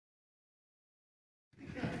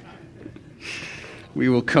We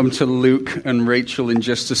will come to Luke and Rachel in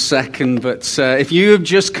just a second, but if you have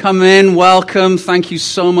just come in, welcome. Thank you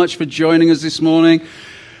so much for joining us this morning.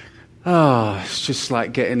 It's just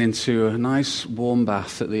like getting into a nice warm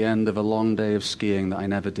bath at the end of a long day of skiing that I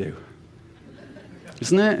never do.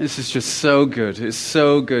 Isn't it? This is just so good. It's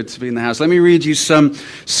so good to be in the house. Let me read you some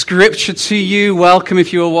scripture to you. Welcome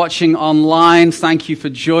if you are watching online. Thank you for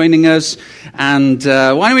joining us. And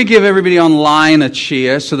why don't we give everybody online a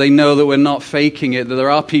cheer so they know that we're not faking it, that there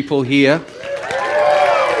are people here.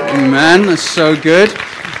 Amen. That's so good.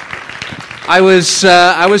 I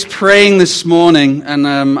was praying this morning, and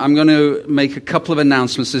I'm going to make a couple of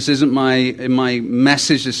announcements. This isn't my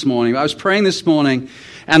message this morning. But I was praying this morning,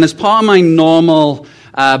 and as part of my normal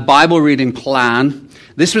Bible reading plan,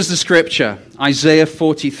 this was the scripture, Isaiah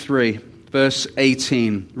 43, verse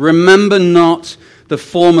 18. Remember not the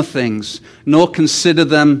former things, nor consider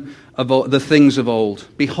them of the things of old.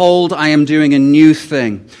 Behold, I am doing a new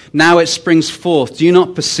thing. Now it springs forth. Do you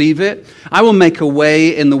not perceive it? I will make a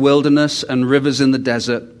way in the wilderness and rivers in the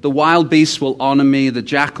desert. The wild beasts will honor me, the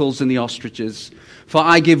jackals and the ostriches. For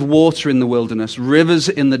I give water in the wilderness, rivers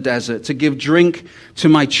in the desert, to give drink to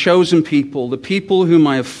my chosen people, the people whom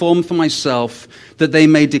I have formed for myself, that they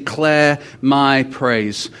may declare my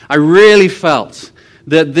praise. I really felt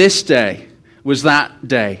that this day was that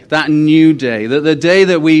day, that new day, that the day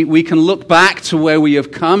that we can look back to where we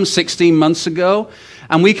have come 16 months ago,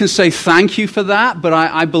 and we can say thank you for that, but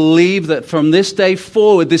I believe that from this day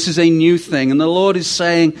forward, this is a new thing. And the Lord is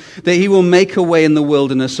saying that He will make a way in the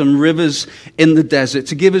wilderness and rivers in the desert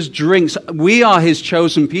to give us drinks. We are His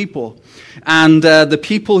chosen people, and the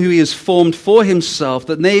people who He has formed for Himself,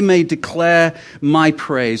 that they may declare my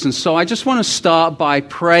praise. And so I just want to start by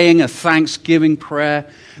praying a thanksgiving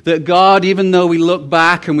prayer, that God, even though we look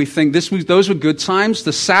back and we think those were good times,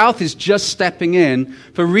 the South is just stepping in,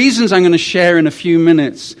 for reasons I'm going to share in a few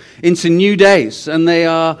minutes, into new days. And they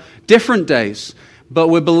are different days. But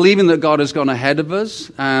we're believing that God has gone ahead of us,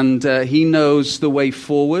 and He knows the way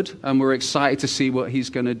forward, and we're excited to see what He's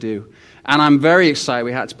going to do. And I'm very excited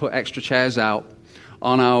we had to put extra chairs out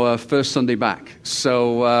on our first Sunday back.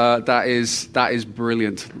 So that is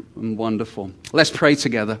brilliant and wonderful. Let's pray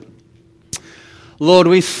together. Lord,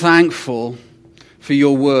 we're thankful for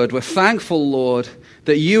your word. We're thankful, Lord,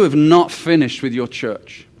 that you have not finished with your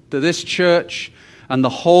church. That this church and the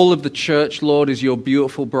whole of the church, Lord, is your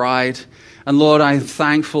beautiful bride. And Lord, I'm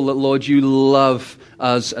thankful that, Lord, you love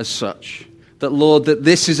us as such. That, Lord, that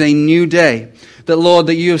this is a new day. That, Lord,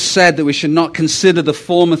 that you have said that we should not consider the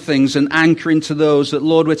former things and anchor into those. That,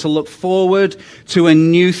 Lord, we're to look forward to a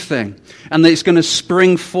new thing. And that it's going to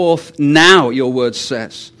spring forth now, your word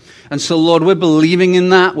says. And so, Lord, we're believing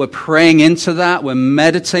in that. We're praying into that. We're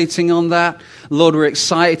meditating on that. Lord, we're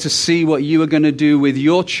excited to see what you are going to do with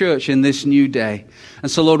your church in this new day. And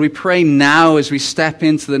so, Lord, we pray now as we step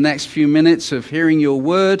into the next few minutes of hearing your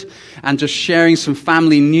word and just sharing some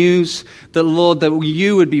family news, that, Lord, that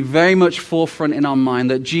you would be very much forefront in our mind,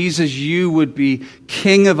 that Jesus, you would be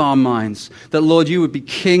king of our minds, that, Lord, you would be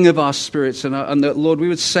king of our spirits, and that, Lord, we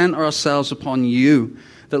would center ourselves upon you.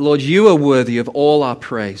 That, Lord, you are worthy of all our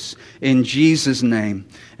praise. In Jesus' name.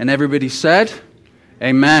 And everybody said,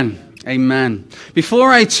 amen. Amen.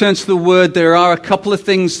 Before I turn to the word, there are a couple of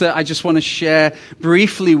things that I just want to share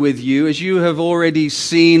briefly with you. As you have already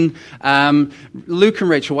seen, Luke and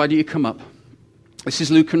Rachel, why don't you come up? This is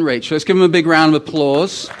Luke and Rachel. Let's give them a big round of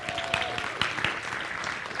applause.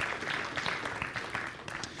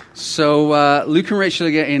 So Luke and Rachel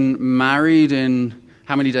are getting married in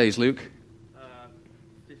how many days, Luke?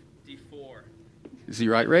 54. Is he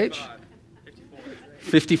right, Rach?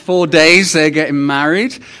 54 days they're getting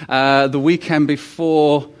married. The weekend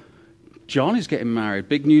before, John is getting married.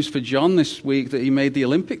 Big news for John this week that he made the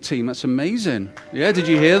Olympic team. That's amazing. Yeah, did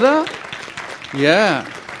you hear that?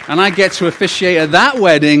 Yeah. And I get to officiate at that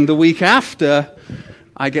wedding the week after.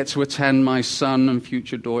 I get to attend my son and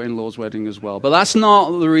future daughter-in-law's wedding as well. But that's not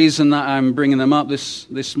the reason that I'm bringing them up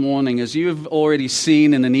this morning. As you've already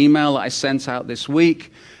seen in an email that I sent out this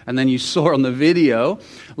week, and then you saw on the video,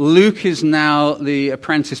 Luke is now the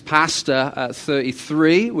apprentice pastor at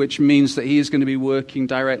 33, which means that he is going to be working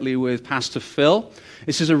directly with Pastor Phil.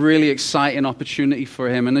 This is a really exciting opportunity for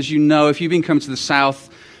him. And as you know, if you've been coming to the South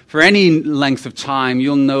for any length of time,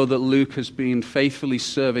 you'll know that Luke has been faithfully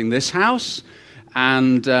serving this house.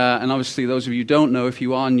 And obviously, those of you who don't know, if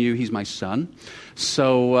you are new, he's my son.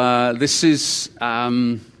 So this is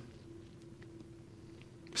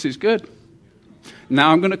good.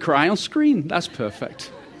 Now I'm going to cry on screen. That's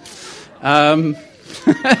perfect. My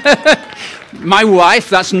wife,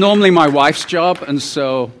 that's normally my wife's job, and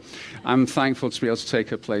so I'm thankful to be able to take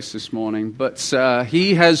her place this morning. But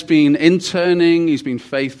he has been interning, he's been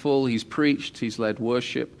faithful, he's preached, he's led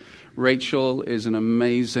worship. Rachel is an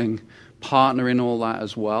amazing partner in all that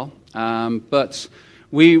as well. But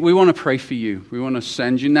we want to pray for you. We want to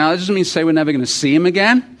send you. Now, that doesn't mean to say we're never going to see him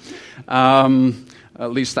again.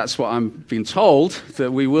 At least that's what I'm being told,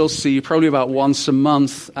 that we will see you probably about once a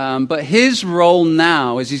month. But his role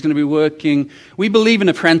now is he's going to be working. We believe in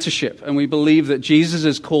apprenticeship, and we believe that Jesus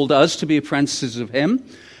has called us to be apprentices of him.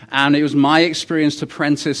 And it was my experience to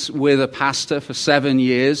apprentice with a pastor for 7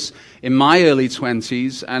 years in my early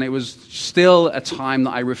 20s, and it was still a time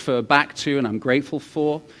that I refer back to and I'm grateful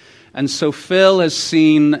for. And so Phil has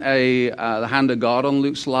seen the hand of God on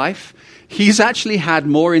Luke's life. He's actually had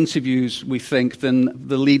more interviews, we think, than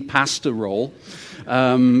the lead pastor role.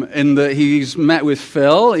 In that he's met with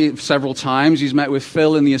Phil several times. He's met with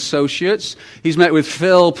Phil and the associates. He's met with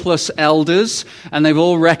Phil plus elders, and they've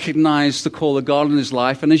all recognized the call of God in his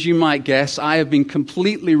life. And as you might guess, I have been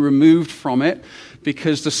completely removed from it,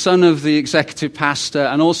 because the son of the executive pastor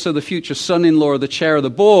and also the future son-in-law of the chair of the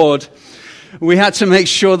board, we had to make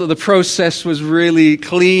sure that the process was really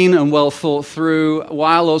clean and well thought through,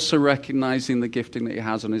 while also recognizing the gifting that he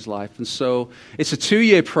has on his life. And so it's a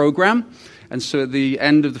 2-year program. And so at the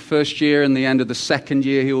end of the first year and the end of the second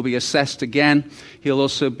year, he will be assessed again. He'll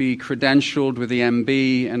also be credentialed with the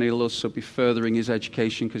MB, and he'll also be furthering his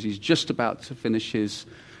education because he's just about to finish his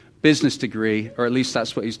business degree, or at least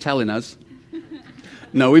that's what he's telling us.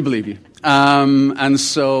 No, we believe you. And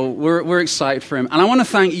so we're excited for him. And I want to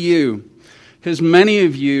thank you, because many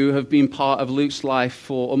of you have been part of Luke's life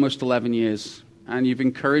for almost 11 years, and you've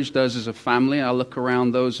encouraged us as a family. I look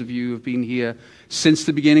around those of you who have been here since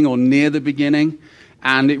the beginning or near the beginning,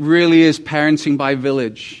 and it really is parenting by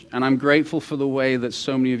village. And I'm grateful for the way that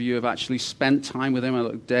so many of you have actually spent time with him. I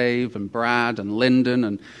look at Dave and Brad and Lyndon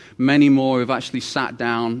and many more who have actually sat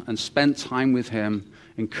down and spent time with him,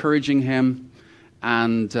 encouraging him,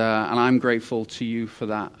 and I'm grateful to you for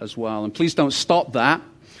that as well. And please don't stop that.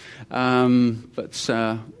 But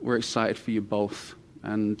we're excited for you both.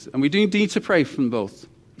 And we do need to pray for them both.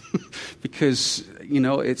 Because,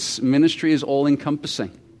 it's ministry is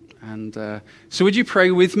all-encompassing. And so would you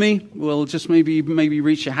pray with me? We'll just maybe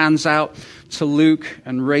reach your hands out to Luke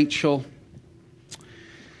and Rachel.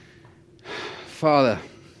 Father,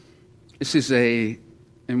 this is in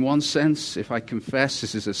one sense, if I confess,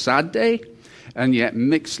 this is a sad day, and yet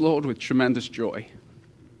mixed, Lord, with tremendous joy.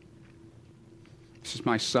 This is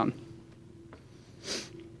my son.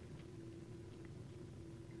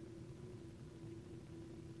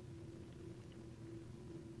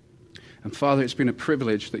 And Father, it's been a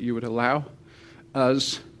privilege that you would allow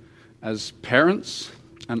us as parents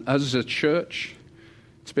and us as a church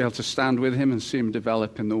to be able to stand with him and see him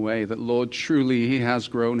develop in the way that, Lord, truly he has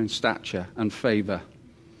grown in stature and favor.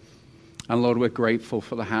 And Lord, we're grateful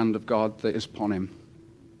for the hand of God that is upon him.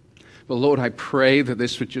 But Lord, I pray that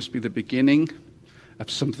this would just be the beginning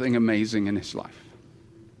of something amazing in his life.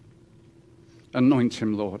 Anoint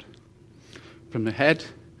him, Lord, from the head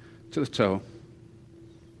to the toe.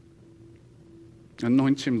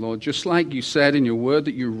 Anoint him, Lord, just like you said in your word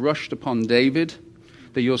that you rushed upon David,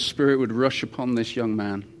 that your spirit would rush upon this young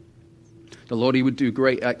man. The Lord, he would do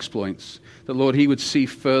great exploits. The Lord, he would see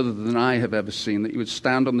further than I have ever seen, that he would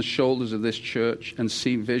stand on the shoulders of this church and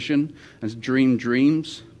see vision and dream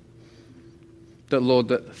dreams. That, Lord,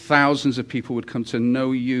 that thousands of people would come to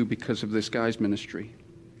know you because of this guy's ministry.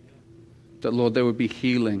 That, Lord, there would be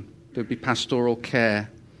healing. There would be pastoral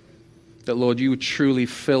care. That, Lord, you would truly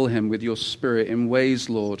fill him with your spirit in ways,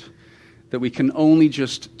 Lord, that we can only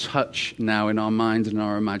just touch now in our mind and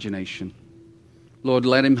our imagination. Lord,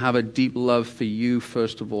 let him have a deep love for you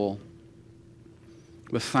first of all.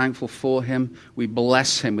 We're thankful for him. We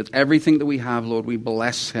bless him with everything that we have, Lord. We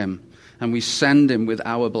bless him and we send him with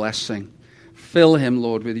our blessing. Fill him,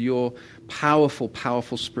 Lord, with your powerful,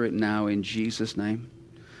 powerful spirit now in Jesus' name.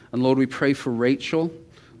 And Lord, we pray for Rachel.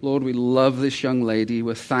 Lord, we love this young lady.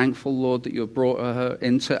 We're thankful, Lord, that you have brought her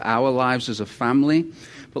into our lives as a family.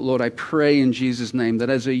 But Lord, I pray in Jesus' name that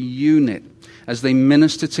as a unit, as they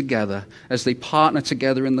minister together, as they partner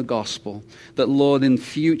together in the gospel, that, Lord, in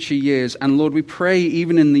future years, and Lord, we pray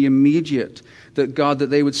even in the immediate, that, God, that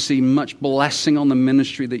they would see much blessing on the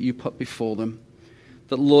ministry that you put before them.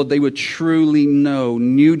 That, Lord, they would truly know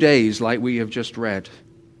new days like we have just read.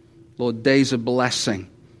 Lord, days of blessing.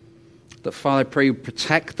 That, Father, I pray you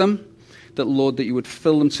protect them. That, Lord, that you would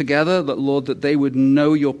fill them together. That, Lord, that they would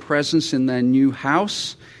know your presence in their new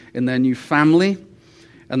house, in their new family.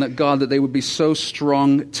 And that, God, that they would be so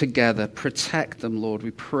strong together. Protect them, Lord,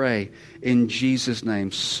 we pray in Jesus'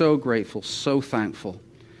 name. So grateful, so thankful.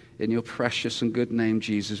 In your precious and good name,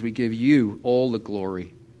 Jesus, we give you all the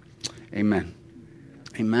glory. Amen.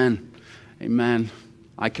 Amen. Amen.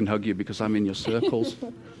 I can hug you because I'm in your circles.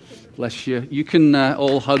 Bless you. You can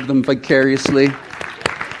all hug them vicariously.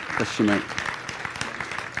 Bless you, mate.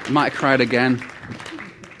 I might have cried again.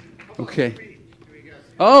 Okay.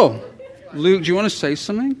 Oh, Luke, do you want to say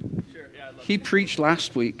something? Sure. Yeah, He preached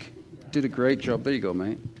last week. Did a great job. There you go,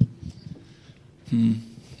 mate.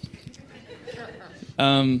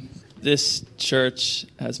 This church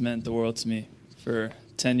has meant the world to me for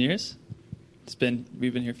 10 years.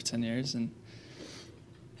 We've been here for 10 years, and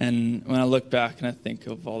when I look back and I think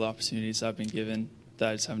of all the opportunities I've been given that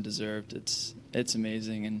I just haven't deserved, it's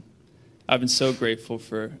amazing, and I've been so grateful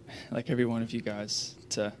for like every one of you guys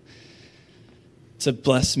to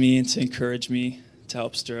bless me and to encourage me, to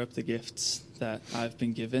help stir up the gifts that I've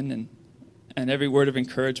been given, and every word of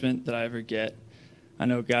encouragement that I ever get. I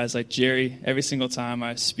know guys like Jerry, every single time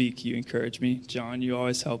I speak, you encourage me. John, you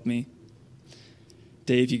always help me.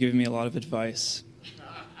 Dave, you give me a lot of advice.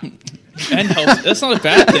 And help. That's not a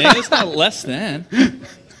bad thing. It's not less than.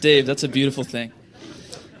 Dave, that's a beautiful thing.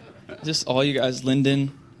 Just all you guys,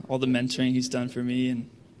 Lyndon, all the mentoring he's done for me, and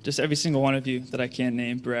just every single one of you that I can't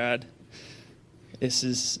name, Brad. This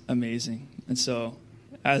is amazing. And so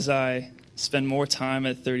as I spend more time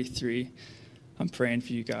at 33, I'm praying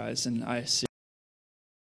for you guys, and I see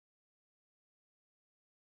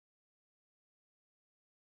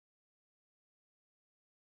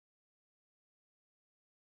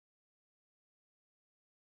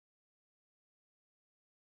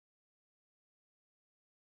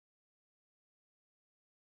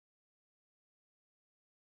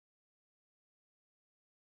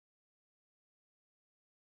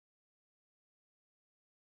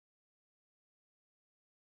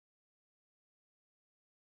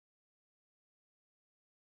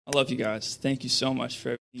I love you guys. Thank you so much for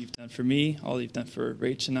everything you've done for me, all you've done for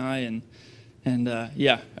Rach and I, and I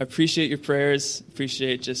appreciate your prayers.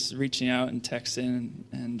 Appreciate just reaching out and texting,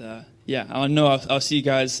 and I know I'll see you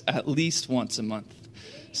guys at least once a month.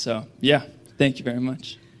 So thank you very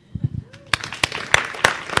much.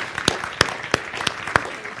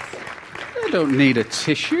 I don't need a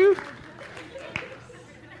tissue.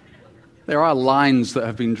 There are lines that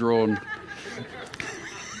have been drawn.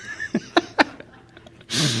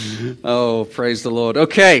 Oh, praise the Lord.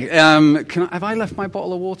 Okay, have I left my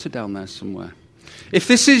bottle of water down there somewhere? If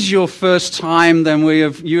this is your first time, then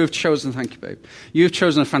you have chosen, thank you, babe. You have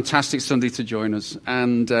chosen a fantastic Sunday to join us,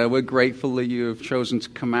 and we're grateful that you have chosen to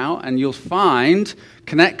come out, and you'll find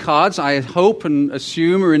Connect cards, I hope and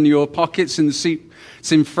assume, are in your pockets in the seat.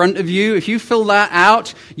 It's in front of you. If you fill that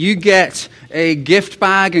out, you get a gift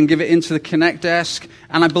bag and give it into the Connect desk.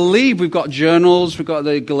 And I believe we've got journals. We've got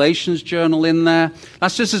the Galatians journal in there.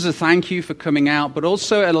 That's just as a thank you for coming out, but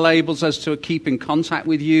also it enables us to keep in contact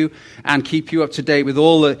with you and keep you up to date with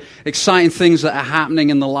all the exciting things that are happening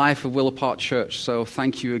in the life of Willow Park Church. So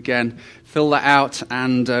thank you again. Fill that out,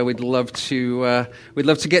 and we'd love to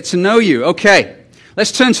get to know you. Okay,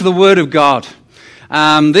 let's turn to the Word of God.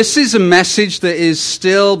 This is a message that is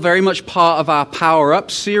still very much part of our Power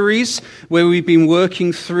Up series, where we've been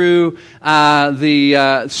working through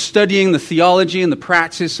studying the theology and the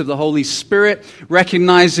practice of the Holy Spirit,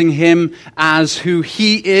 recognizing Him as who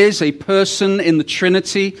He is, a person in the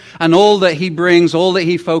Trinity, and all that He brings, all that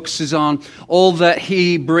He focuses on, all that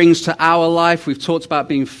He brings to our life. We've talked about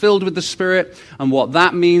being filled with the Spirit and what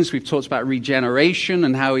that means. We've talked about regeneration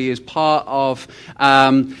and how He is part of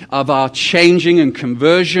our changing and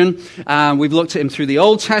conversion. We've looked at Him through the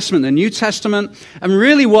Old Testament, the New Testament, and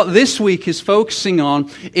really what this week is focusing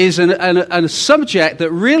on is a subject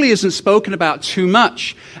that really isn't spoken about too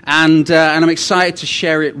much, and I'm excited to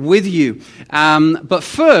share it with you. But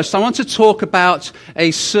first, I want to talk about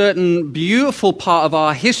a certain beautiful part of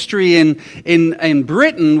our history in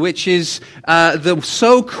Britain, which is the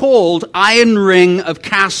so-called Iron Ring of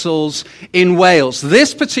castles in Wales.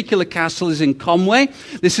 This particular castle is in Conway.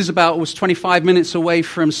 This was 25 minutes away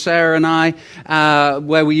from Sarah and I,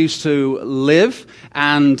 where we used to live,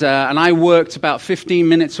 and I worked about 15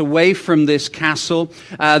 minutes away from this castle.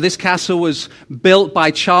 This castle was built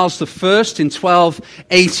by Charles I in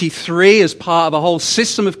 1283 as part of a whole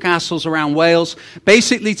system of castles around Wales,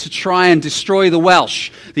 basically to try and destroy the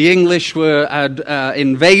Welsh. The English were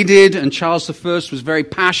invaded, and Charles I was very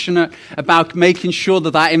passionate about making sure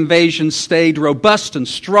that invasion stayed robust and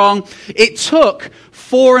strong. It took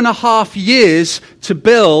 4.5 years to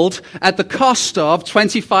build at the cost of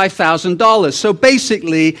 $25,000. So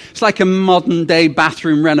basically, it's like a modern day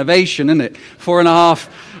bathroom renovation, isn't it? 4.5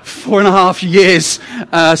 4.5 years,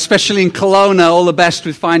 especially in Kelowna, all the best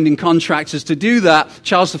with finding contractors to do that.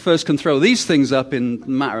 Charles I can throw these things up in a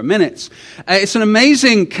matter of minutes. It's an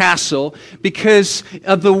amazing castle because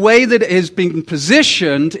of the way that it has been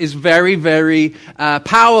positioned is very, very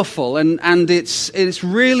powerful, and it's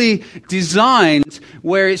really designed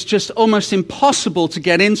where it's just almost impossible to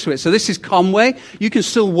get into it. So this is Conway. You can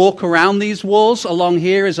still walk around these walls. Along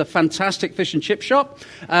here is a fantastic fish and chip shop.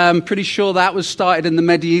 Pretty sure that was started in the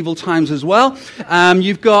medieval times as well.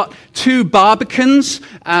 You've got 2 barbicans,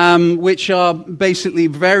 which are basically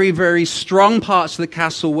very, very strong parts of the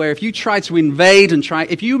castle where if you try to invade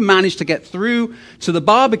if you manage to get through to the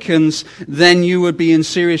barbicans, then you would be in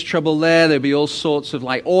serious trouble there. There'd be all sorts of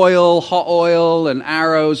like hot oil and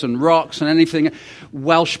arrows and rocks and anything.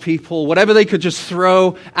 Welsh people, whatever they could just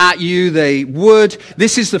throw at you, they would.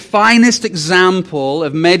 This is the finest example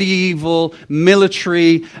of medieval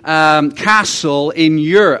military castle in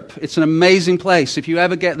Europe. It's an amazing place. If you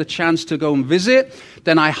ever get the chance to go and visit,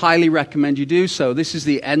 then I highly recommend you do so. This is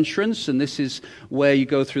the entrance, and this is where you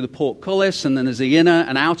go through the portcullis, and then there's the inner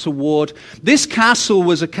and outer ward. This castle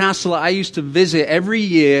was a castle I used to visit every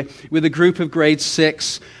year with a group of grade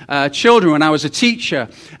 6 children when I was a teacher.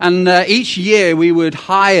 And each year we would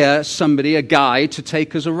hire somebody, a guide, to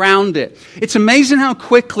take us around it. It's amazing how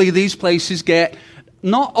quickly these places get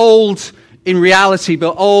not old in reality,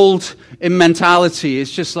 but old in mentality.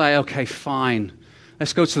 It's just like, okay, fine.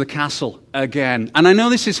 Let's go to the castle again. And I know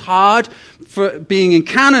this is hard for being in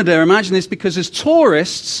Canada. Imagine this, because as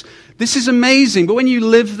tourists, this is amazing. But when you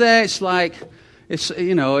live there, it's like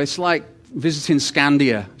visiting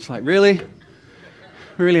Scandia. It's like, really?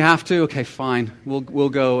 We really have to? Okay, fine. We'll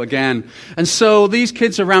go again. And so these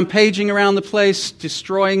kids are rampaging around the place,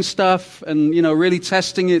 destroying stuff, and really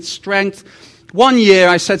testing its strength. One year,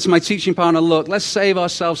 I said to my teaching partner, look, let's save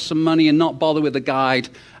ourselves some money and not bother with the guide.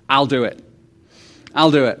 I'll do it.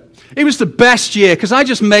 It was the best year because I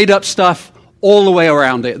just made up stuff all the way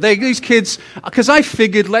around it. These kids, because I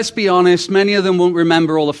figured, let's be honest, many of them won't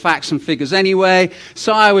remember all the facts and figures anyway,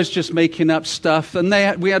 so I was just making up stuff, and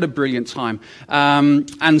we had a brilliant time.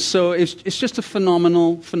 And so it's just a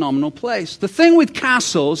phenomenal place. The thing with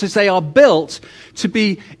castles is they are built to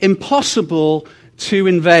be impossible to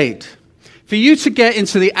invade. For you to get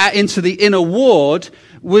into the inner ward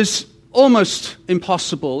was almost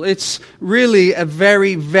impossible. It's really a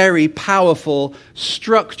very, very powerful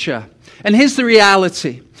structure. And here's the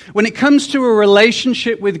reality. When it comes to a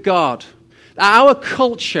relationship with God, our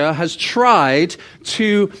culture has tried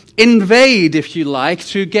to invade, if you like,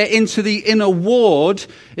 to get into the inner ward,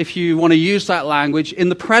 if you want to use that language, in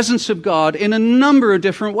the presence of God in a number of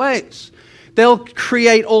different ways. They'll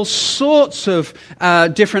create all sorts of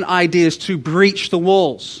different ideas to breach the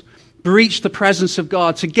walls, breach the presence of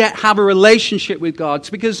God, to have a relationship with God,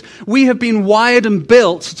 because we have been wired and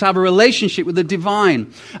built to have a relationship with the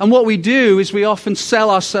divine. And what we do is we often sell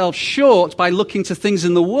ourselves short by looking to things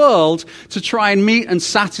in the world to try and meet and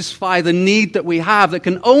satisfy the need that we have that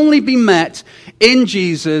can only be met in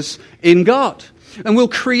Jesus, in God. And we'll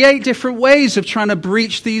create different ways of trying to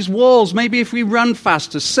breach these walls. Maybe if we run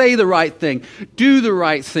faster, say the right thing, do the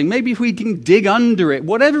right thing. Maybe if we can dig under it,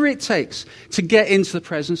 whatever it takes to get into the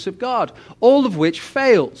presence of God. All of which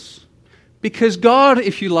fails. Because God,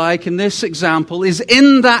 if you like, in this example, is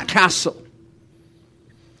in that castle.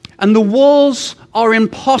 And the walls are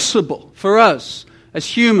impossible for us as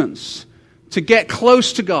humans to get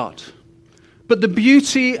close to God. But the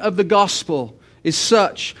beauty of the gospel is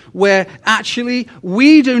such where actually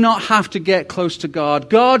we do not have to get close to God.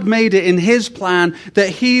 God made it in His plan that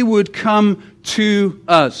He would come to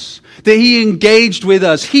us, that He engaged with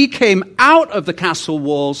us. He came out of the castle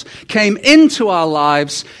walls, came into our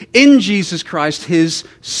lives in Jesus Christ, His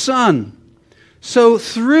Son. So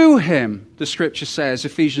through Him, the Scripture says,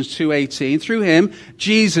 Ephesians 2:18, through Him,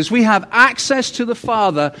 Jesus, we have access to the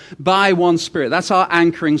Father by one Spirit. That's our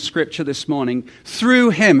anchoring Scripture this morning. Through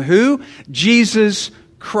Him, who? Jesus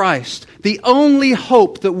Christ. The only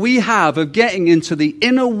hope that we have of getting into the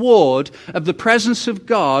inner ward of the presence of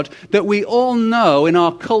God that we all know in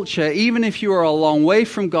our culture, even if you are a long way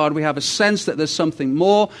from God, we have a sense that there's something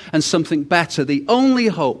more and something better. The only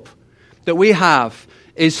hope that we have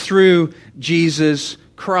is through Jesus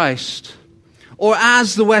Christ. Or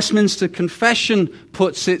as the Westminster Confession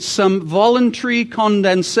puts it, some voluntary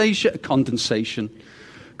condescension,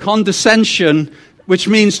 which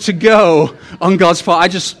means to go on God's part. I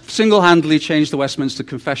just single-handedly changed the Westminster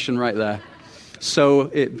Confession right there, so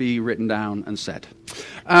it be written down and said.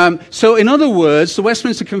 So in other words, the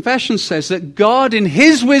Westminster Confession says that God in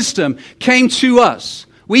His wisdom came to us.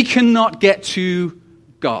 We cannot get to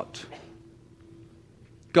God.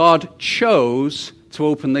 God chose to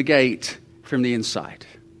open the gate from the inside.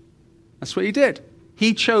 That's what he did.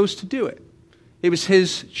 He chose to do it. It was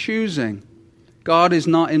his choosing. God is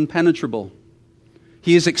not impenetrable.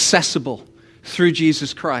 He is accessible through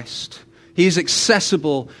Jesus Christ. He is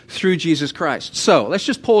accessible through Jesus Christ. So, let's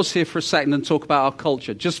just pause here for a second and talk about our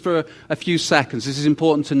culture, just for a few seconds. This is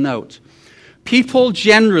important to note. People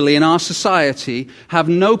generally in our society have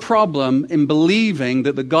no problem in believing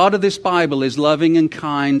that the God of this Bible is loving and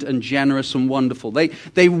kind and generous and wonderful.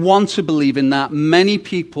 They want to believe in that. Many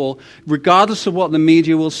people, regardless of what the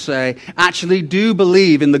media will say, actually do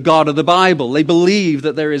believe in the God of the Bible. They believe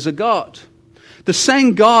that there is a God. The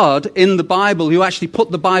same God in the Bible who actually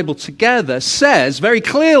put the Bible together says very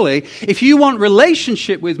clearly, if you want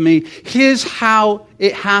relationship with me, here's how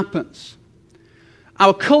it happens.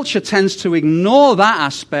 Our culture tends to ignore that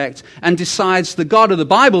aspect and decides the God of the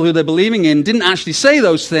Bible who they're believing in didn't actually say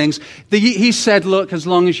those things. He said, look, as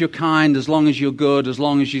long as you're kind, as long as you're good, as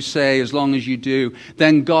long as you say, as long as you do,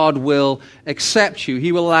 then God will accept you.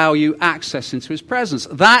 He will allow you access into his presence.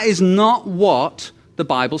 That is not what the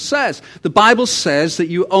Bible says. The Bible says that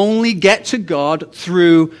you only get to God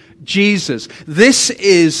through Jesus. This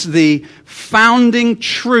is the founding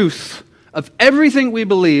truth of everything we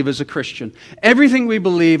believe as a Christian. Everything we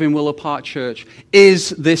believe in Willow Park Church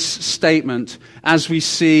is this statement, as we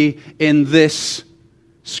see in this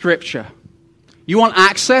scripture. You want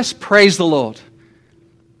access? Praise the Lord.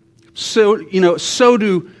 So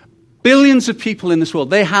do billions of people in this world.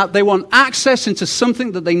 They want access into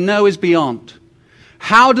something that they know is beyond.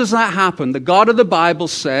 How does that happen? The God of the Bible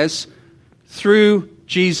says, through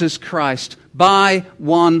Jesus Christ, by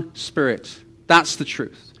one Spirit. That's the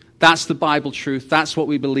truth. That's the Bible truth. That's what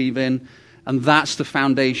we believe in. And that's the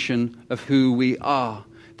foundation of who we are.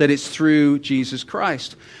 That it's through Jesus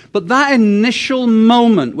Christ. But that initial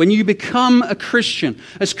moment when you become a Christian,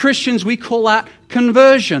 as Christians we call that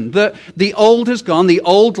conversion. That the old has gone, the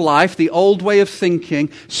old life, the old way of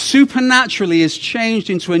thinking, supernaturally is changed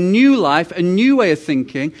into a new life, a new way of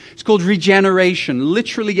thinking. It's called regeneration.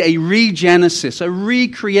 Literally a regenesis, a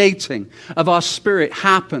recreating of our spirit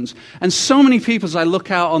happens. And so many people, as I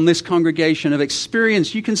look out on this congregation, have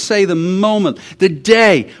experienced, you can say the moment, the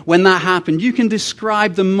day when that happened. You can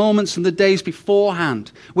describe the moments and the days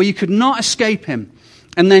beforehand where you could not escape him.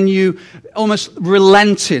 And then you almost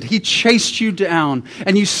relented. He chased you down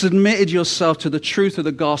and you submitted yourself to the truth of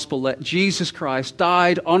the gospel that Jesus Christ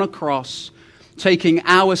died on a cross, taking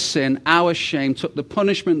our sin, our shame, took the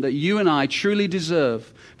punishment that you and I truly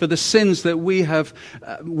deserve for the sins that we have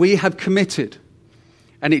committed.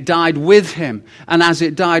 And it died with him. And as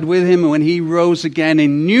it died with him, when he rose again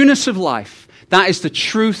in newness of life, that is the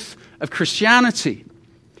truth of Christianity.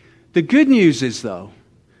 The good news is, though,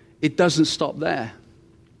 it doesn't stop there.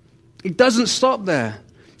 It doesn't stop there.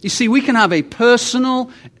 You see, we can have a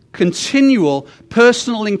continual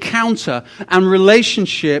personal encounter and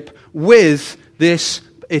relationship with this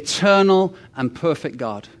eternal and perfect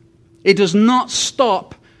God. It does not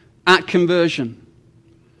stop at conversion.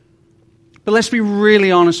 But let's be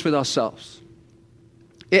really honest with ourselves.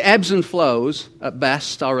 It ebbs and flows at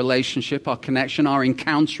best, our relationship, our connection, our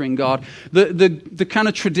encountering God. The kind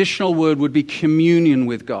of traditional word would be communion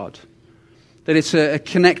with God. That it's a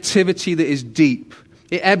connectivity that is deep.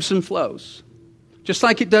 It ebbs and flows. Just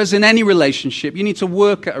like it does in any relationship. You need to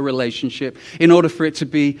work at a relationship in order for it to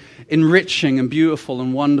be enriching and beautiful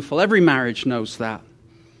and wonderful. Every marriage knows that.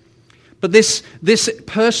 But this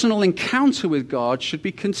personal encounter with God should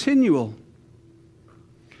be continual.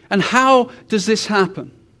 And how does this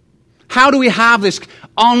happen? How do we have this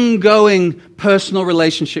ongoing personal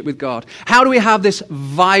relationship with God? How do we have this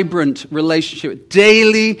vibrant relationship,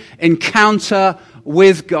 daily encounter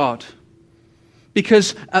with God?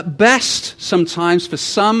 Because at best, sometimes, for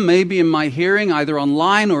some, maybe in my hearing, either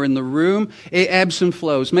online or in the room, it ebbs and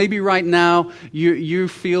flows. Maybe right now, you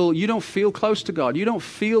don't feel close to God. You don't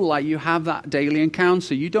feel like you have that daily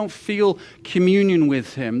encounter. You don't feel communion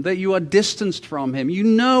with him, that you are distanced from him. You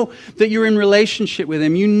know that you're in relationship with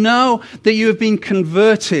him. You know that you have been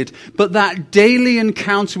converted. But that daily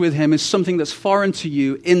encounter with him is something that's foreign to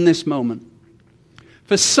you in this moment.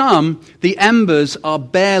 For some, the embers are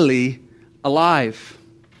barely alive.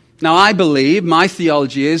 Now, I believe, my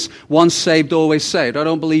theology is, once saved, always saved. I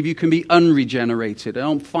don't believe you can be unregenerated. I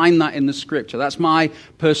don't find that in the scripture. That's my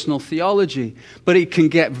personal theology. But it can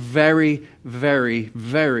get very, very,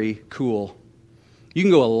 very cool. You can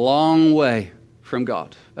go a long way from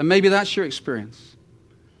God. And maybe that's your experience.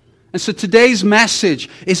 And so today's message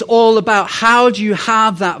is all about how do you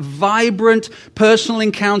have that vibrant personal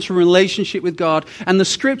encounter relationship with God. And the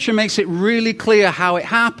scripture makes it really clear how it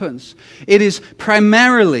happens. It is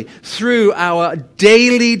primarily through our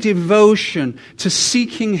daily devotion to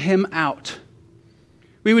seeking Him out.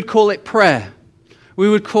 We would call it prayer. We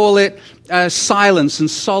would call it silence and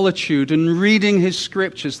solitude and reading His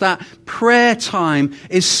scriptures. That prayer time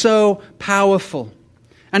is so powerful.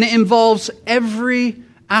 And it involves every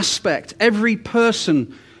aspect, every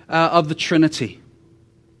person of the Trinity.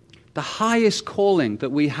 The highest calling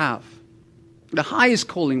that we have, the highest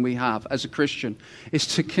calling we have as a Christian is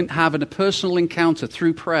to have a personal encounter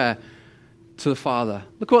through prayer to the Father.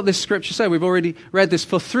 Look what this scripture says. We've already read this.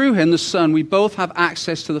 For through Him, the Son, we both have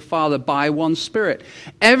access to the Father by one Spirit.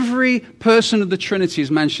 Every person of the Trinity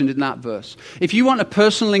is mentioned in that verse. If you want a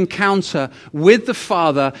personal encounter with the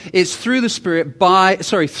Father, it's through the Spirit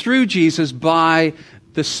through Jesus by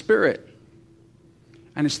the Spirit.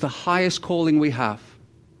 And it's the highest calling we have.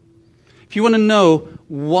 If you want to know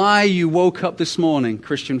why you woke up this morning,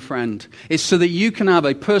 Christian friend, it's so that you can have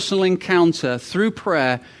a personal encounter through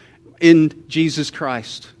prayer in Jesus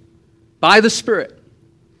Christ, by the Spirit.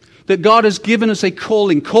 That God has given us a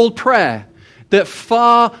calling called prayer that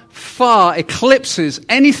far, far eclipses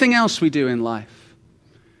anything else we do in life.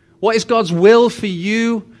 What is God's will for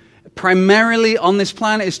you primarily on this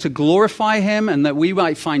planet is to glorify Him and that we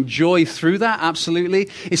might find joy through that, absolutely.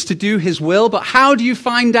 It's to do His will, but how do you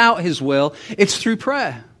find out His will? It's through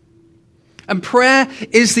prayer. And prayer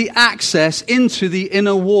is the access into the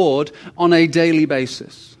inner ward on a daily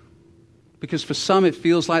basis. Because for some, it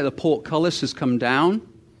feels like the portcullis has come down,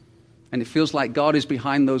 and it feels like God is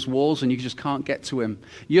behind those walls, and you just can't get to Him.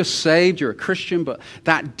 You're saved, you're a Christian, but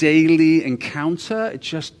that daily encounter, it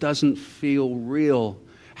just doesn't feel real.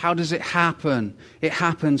 How does it happen? It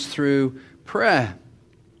happens through prayer.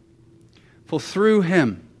 For through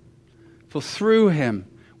Him,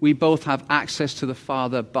 we both have access to the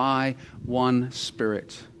Father by one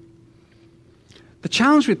Spirit. The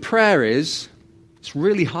challenge with prayer is, it's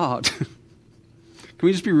really hard. Can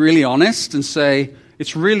we just be really honest and say,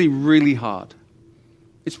 it's really, really hard.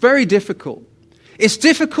 It's very difficult. It's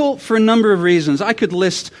difficult for a number of reasons. I could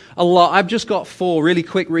list a lot. I've just got 4 really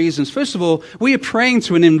quick reasons. First of all, we are praying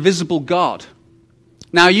to an invisible God.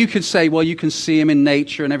 Now, you could say, well, you can see Him in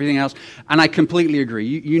nature and everything else, and I completely agree.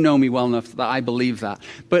 You know me well enough that I believe that.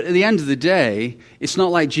 But at the end of the day, it's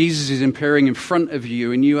not like Jesus is appearing in front of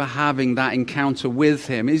you and you are having that encounter with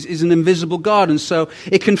Him. He's an invisible God, and so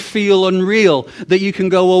it can feel unreal that you can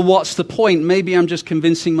go, well, what's the point? Maybe I'm just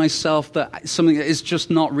convincing myself that something is just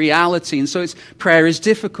not reality, and so prayer is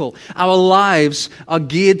difficult. Our lives are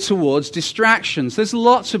geared towards distractions. There's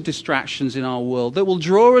lots of distractions in our world that will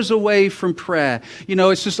draw us away from prayer.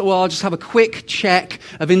 It's just, I'll just have a quick check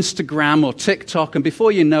of Instagram or TikTok, and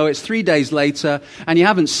before you know it, it's 3 days later, and you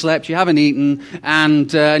haven't slept, you haven't eaten,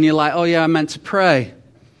 and you're like, oh yeah, I meant to pray.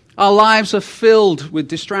 Our lives are filled with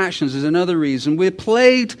distractions is another reason.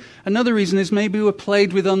 Another reason is maybe we're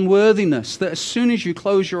plagued with unworthiness, that as soon as you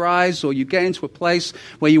close your eyes or you get into a place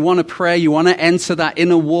where you want to pray, you want to enter that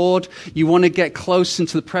inner ward, you want to get close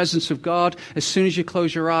into the presence of God, as soon as you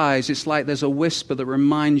close your eyes, it's like there's a whisper that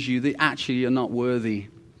reminds you that actually you're not worthy,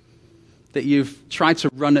 that you've tried to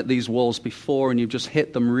run at these walls before and you've just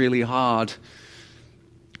hit them really hard.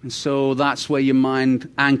 And so that's where your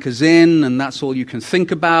mind anchors in, and that's all you can think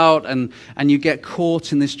about, and you get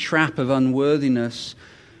caught in this trap of unworthiness.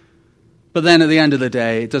 But then at the end of the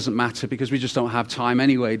day, it doesn't matter because we just don't have time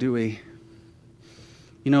anyway, do we?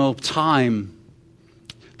 Time.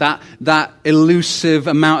 That elusive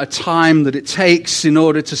amount of time that it takes in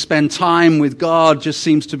order to spend time with God just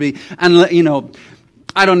seems to be, and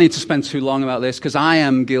I don't need to spend too long about this because I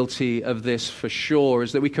am guilty of this for sure,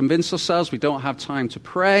 is that we convince ourselves we don't have time to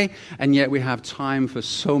pray, and yet we have time for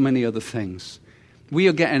so many other things. We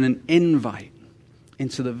are getting an invite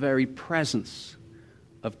into the very presence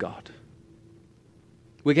of God.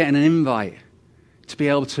 We're getting an invite to be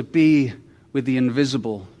able to be with the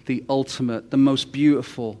invisible, the ultimate, the most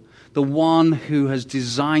beautiful, the one who has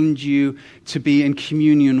designed you to be in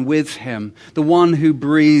communion with Him, the one who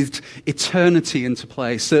breathed eternity into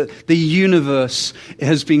place, that the universe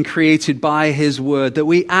has been created by His word, that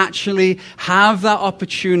we actually have that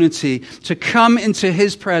opportunity to come into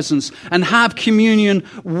His presence and have communion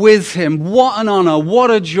with Him. What an honor, what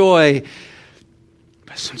a joy.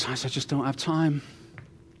 But sometimes I just don't have time.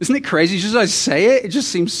 Isn't it crazy? Just as I say it just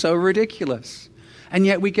seems so ridiculous. And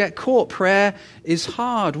yet we get caught. Prayer is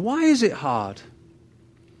hard. Why is it hard?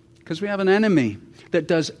 Because we have an enemy that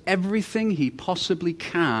does everything he possibly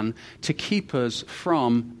can to keep us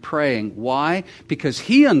from praying. Why? Because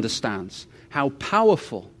he understands how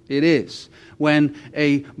powerful it is when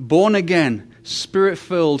a born-again,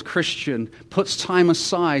 Spirit-filled Christian puts time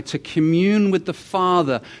aside to commune with the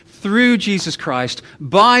Father through Jesus Christ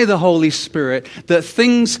by the Holy Spirit, that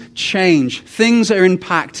things change, things are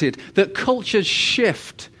impacted, that cultures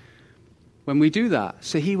shift when we do that.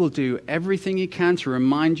 So he will do everything he can to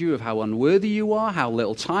remind you of how unworthy you are, how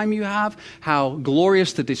little time you have, how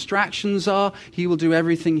glorious the distractions are. He will do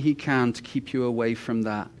everything he can to keep you away from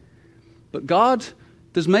that. But God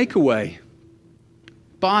does make a way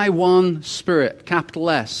by one Spirit, capital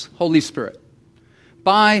S, Holy Spirit.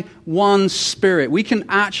 By one Spirit, we can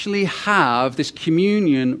actually have this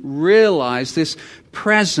communion realized, this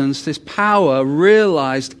presence, this power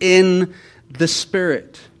realized in the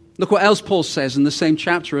Spirit. Look what else Paul says in the same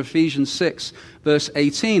chapter, Ephesians 6, verse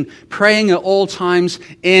 18. Praying at all times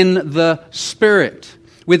in the Spirit,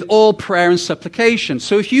 with all prayer and supplication.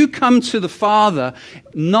 So if you come to the Father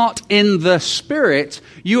not in the Spirit,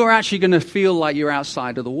 you are actually going to feel like you're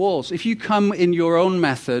outside of the walls. If you come in your own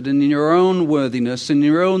method and in your own worthiness and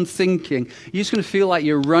your own thinking, you're just going to feel like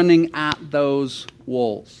you're running at those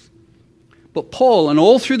walls. But Paul, and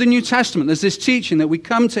all through the New Testament, there's this teaching that we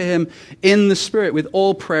come to him in the Spirit with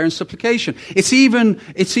all prayer and supplication. It's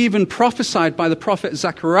even prophesied by the prophet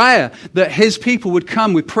Zechariah that his people would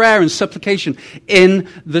come with prayer and supplication in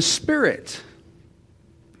the Spirit.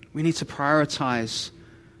 We need to prioritize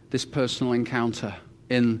this personal encounter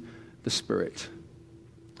in the Spirit.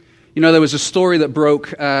 You know, there was a story that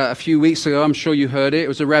broke a few weeks ago. I'm sure you heard it. It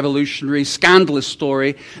was a revolutionary, scandalous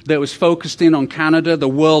story that was focused in on Canada. The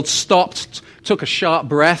world stopped, took a sharp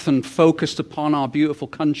breath, and focused upon our beautiful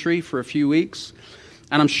country for a few weeks.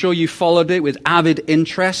 And I'm sure you followed it with avid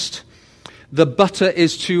interest. The butter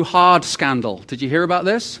is too hard scandal. Did you hear about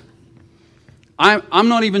this? I'm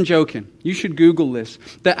not even joking. You should Google this.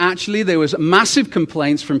 That actually there was massive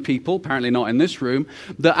complaints from people, apparently not in this room,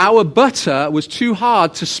 that our butter was too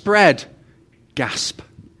hard to spread. Gasp.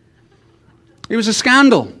 It was a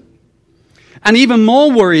scandal. And even more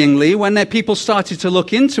worryingly, when people started to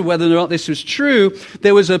look into whether or not this was true,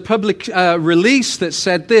 there was a public release that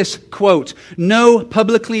said this, quote, "No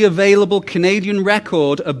publicly available Canadian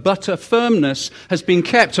record of butter firmness has been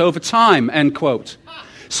kept over time," end quote.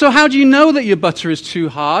 So how do you know that your butter is too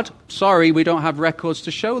hard? Sorry, we don't have records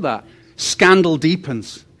to show that. Scandal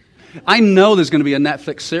deepens. I know there's going to be a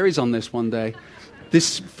Netflix series on this one day.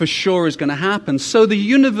 This for sure is going to happen. So the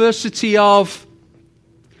University of,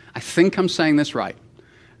 I think I'm saying this right,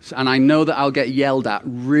 and I know that I'll get yelled at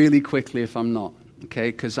really quickly if I'm not,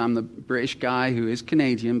 okay, because I'm the British guy who is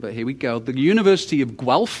Canadian, but here we go. The University of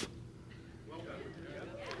Guelph.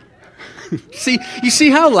 You see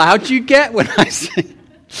how loud you get when I say...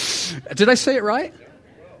 Did I say it right?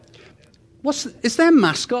 Is their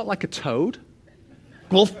mascot like a toad?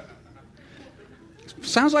 Wolf.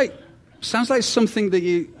 Sounds like something that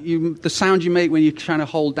the sound you make when you're trying to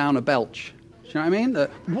hold down a belch. Do you know what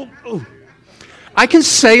I mean? I can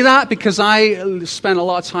say that because I spent a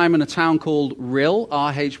lot of time in a town called Rhyl,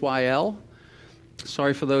 R-H-Y-L.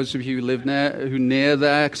 Sorry for those of you who live near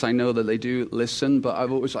there, because I know that they do listen. But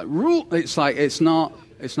I've always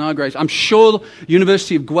it's not great. I'm sure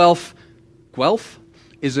University of Guelph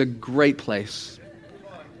is a great place.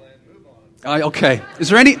 Okay. Is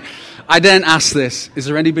there any? I didn't ask this. Is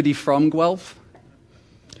there anybody from Guelph?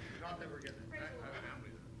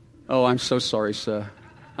 Oh, I'm so sorry, sir.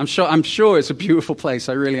 I'm sure it's a beautiful place.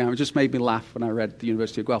 I really am. It just made me laugh when I read the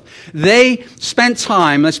University of Guelph. They spent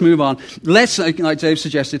time, let's move on. Like Dave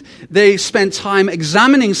suggested, they spent time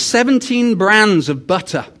examining 17 brands of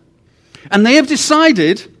butter. And they have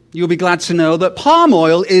decided, you'll be glad to know, that palm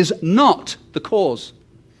oil is not the cause.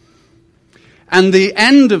 And the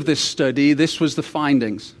end of this study, this was the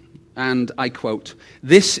findings. And I quote,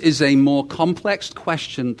 "This is a more complex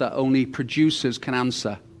question that only producers can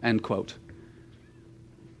answer," end quote.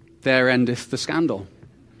 There endeth the scandal.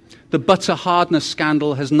 The butter hardness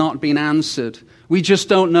scandal has not been answered. We just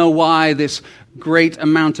don't know why this great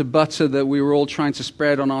amount of butter that we were all trying to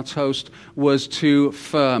spread on our toast was too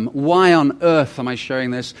firm. Why on earth am I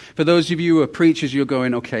sharing this? For those of you who are preachers, you're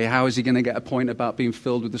going, okay, how is he going to get a point about being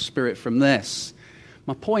filled with the Spirit from this?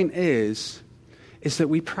 My point is that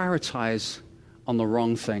we prioritize on the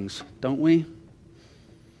wrong things, don't we?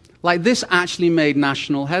 Like this actually made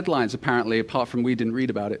national headlines, apparently, apart from we didn't read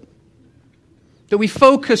about it. That we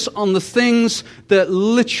focus on the things that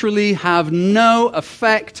literally have no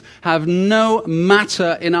effect, have no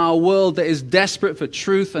matter in our world that is desperate for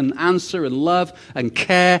truth and answer and love and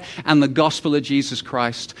care and the gospel of Jesus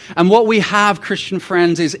Christ. And what we have, Christian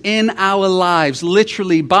friends, is in our lives,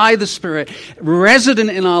 literally by the Spirit, resident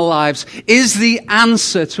in our lives, is the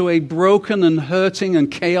answer to a broken and hurting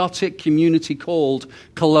and chaotic community called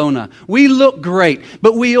Kelowna. We look great,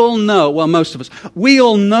 but we all know, well, most of us, we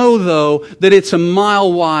all know, though, that it's a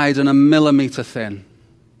mile wide and a millimeter thin.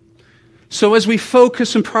 So as we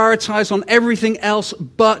focus and prioritize on everything else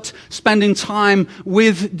but spending time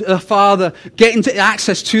with the Father, getting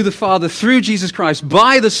access to the Father through Jesus Christ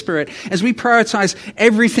by the Spirit, as we prioritize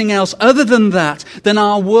everything else other than that, then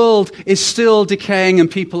our world is still decaying and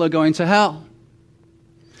people are going to hell.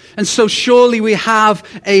 And so surely we have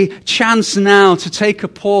a chance now to take a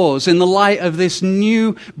pause in the light of this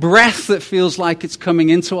new breath that feels like it's coming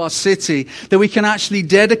into our city, that we can actually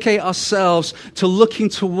dedicate ourselves to looking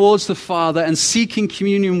towards the Father and seeking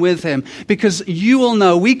communion with Him. Because you will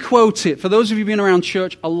know, we quote it, for those of you who've been around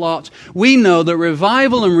church a lot, we know that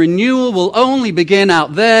revival and renewal will only begin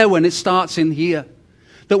out there when it starts in here.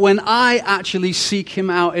 That when I actually seek Him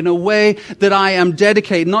out in a way that I am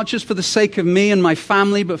dedicated, not just for the sake of me and my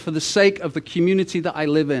family, but for the sake of the community that I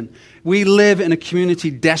live in. We live in a community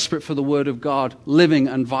desperate for the Word of God, living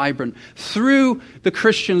and vibrant, through the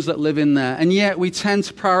Christians that live in there. And yet we tend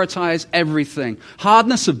to prioritize everything.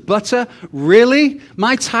 Hardness of butter? Really?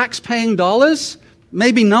 My tax-paying dollars?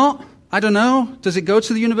 Maybe not. I don't know. Does it go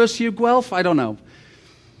to the University of Guelph? I don't know.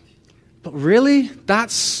 But really?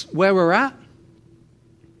 That's where we're at?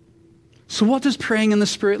 So what does praying in the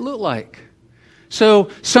Spirit look like? So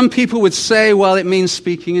some people would say, well, it means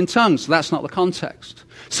speaking in tongues. That's not the context.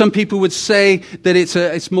 Some people would say that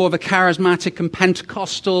it's more of a charismatic and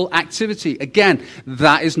Pentecostal activity. Again,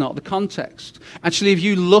 that is not the context. Actually, if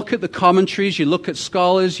you look at the commentaries, you look at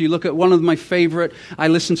scholars, you look at one of my favorite, I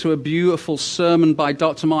listened to a beautiful sermon by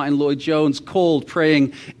Dr. Martin Lloyd-Jones called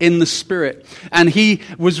Praying in the Spirit. And he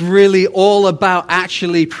was really all about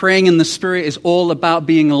actually praying in the Spirit is all about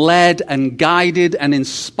being led and guided and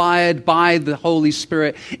inspired by the Holy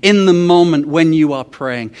Spirit in the moment when you are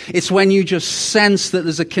praying. It's when you just sense that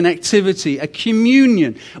there's a connectivity, a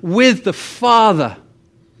communion with the Father,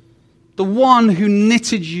 the one who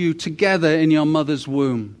knitted you together in your mother's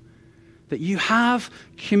womb, that you have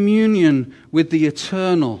communion with the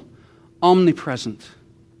eternal, omnipresent,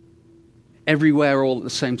 everywhere all at the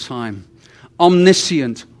same time,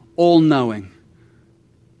 omniscient, all-knowing,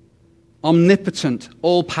 omnipotent,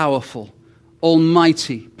 all-powerful,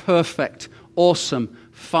 almighty, perfect, awesome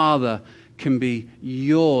Father can be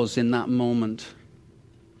yours in that moment.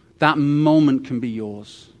 That moment can be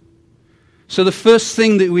yours. So the first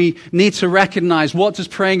thing that we need to recognize, what does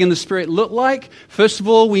praying in the Spirit look like? First of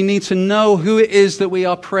all, we need to know who it is that we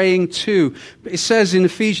are praying to. It says in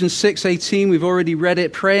Ephesians 6:18, we've already read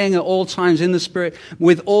it, praying at all times in the Spirit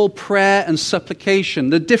with all prayer and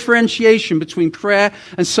supplication. The differentiation between prayer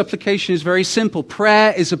and supplication is very simple.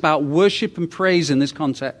 Prayer is about worship and praise in this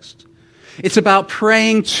context. It's about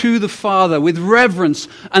praying to the Father with reverence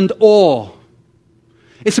and awe.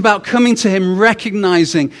 It's about coming to Him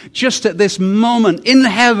recognizing just at this moment in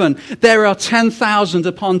heaven there are 10,000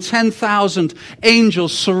 upon 10,000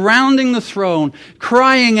 angels surrounding the throne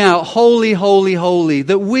crying out, holy, holy, holy,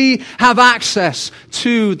 that we have access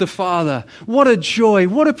to the Father. What a joy,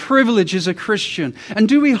 what a privilege as a Christian. And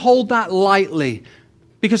do we hold that lightly?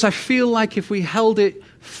 Because I feel like if we held it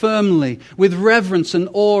firmly, with reverence and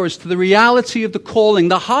awe as to the reality of the calling,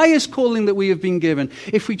 the highest calling that we have been given,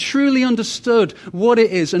 if we truly understood what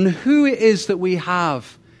it is and who it is that we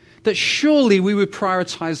have, that surely we would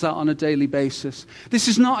prioritize that on a daily basis. This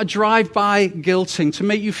is not a drive-by guilting to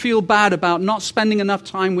make you feel bad about not spending enough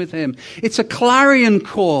time with Him. It's a clarion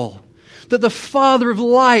call that the Father of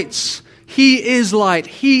lights, He is light,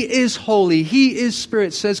 He is holy, He is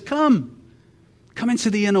Spirit, says, come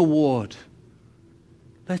into the inner ward.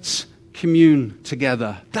 Let's commune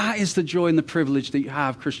together. That is the joy and the privilege that you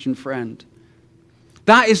have, Christian friend.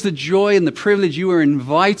 That is the joy and the privilege you are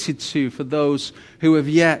invited to for those who have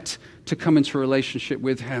yet to come into a relationship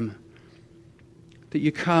with Him. That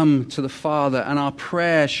you come to the Father, and our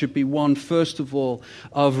prayer should be one, first of all,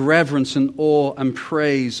 of reverence and awe and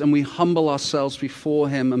praise, and we humble ourselves before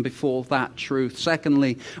Him and before that truth.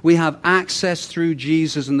 Secondly, we have access through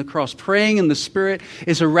Jesus and the cross. Praying in the Spirit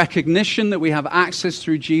is a recognition that we have access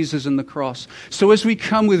through Jesus and the cross. So as we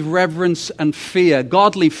come with reverence and fear,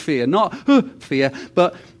 godly fear, not fear,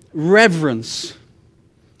 but reverence,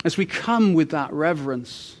 as we come with that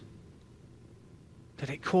reverence, that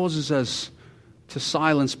it causes us to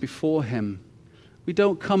silence before Him We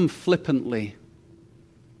don't come flippantly.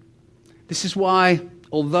 This is why,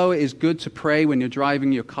 although it is good to pray when you're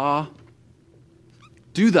driving your car,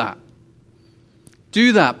 do that.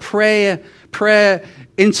 Do that. Prayer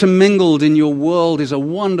intermingled in your world is a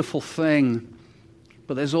wonderful thing.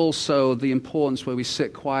 But there's also the importance where we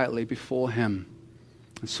sit quietly before Him.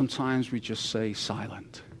 And sometimes we just say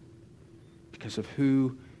silent because of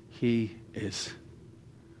who He is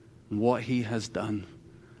and what He has done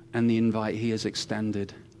and the invite He has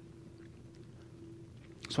extended.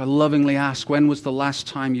 So I lovingly ask, when was the last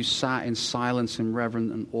time you sat in silence, in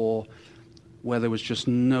reverence and awe, where there was just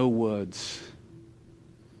no words?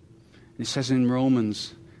 And it says in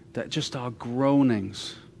Romans that just our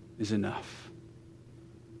groanings is enough.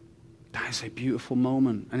 That is a beautiful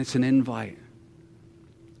moment, and it's an invite.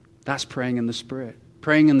 That's praying in the Spirit.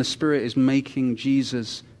 Praying in the Spirit is making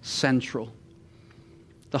Jesus central.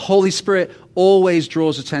 The Holy Spirit always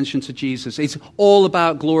draws attention to Jesus. It's all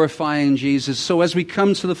about glorifying Jesus. So as we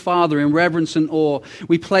come to the Father in reverence and awe,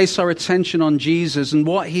 we place our attention on Jesus and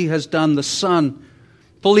what He has done. The Son,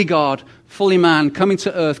 fully God, fully man, coming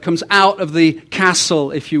to earth, comes out of the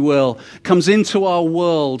castle, if you will, comes into our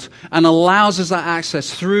world and allows us that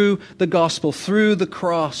access through the gospel, through the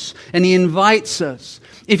cross. And He invites us.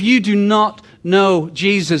 If you do not know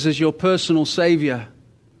Jesus as your personal Savior,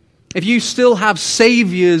 if you still have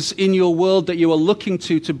saviors in your world that you are looking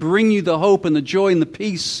to bring you the hope and the joy and the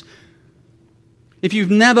peace, if you've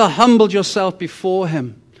never humbled yourself before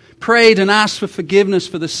Him, prayed and asked for forgiveness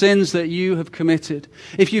for the sins that you have committed,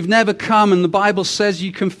 if you've never come and the Bible says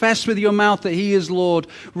you confess with your mouth that He is Lord,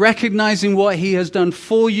 recognizing what He has done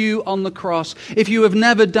for you on the cross, if you have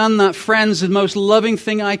never done that, friends, the most loving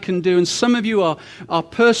thing I can do, and some of you are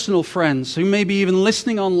personal friends who may be even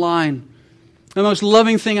listening online, the most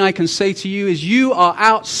loving thing I can say to you is you are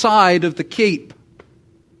outside of the keep.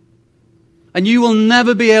 And you will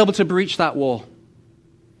never be able to breach that wall.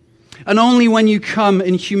 And only when you come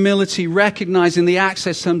in humility, recognizing the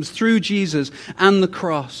access comes through Jesus and the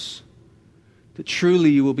cross, that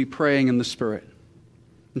truly you will be praying in the Spirit.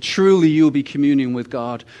 And truly you will be communing with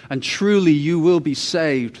God. And truly you will be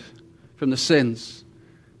saved from the sins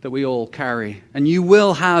that we all carry. And you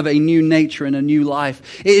will have a new nature and a new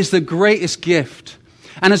life. It is the greatest gift.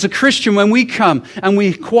 And as a Christian, when we come and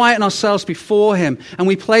we quieten ourselves before Him and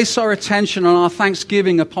we place our attention on our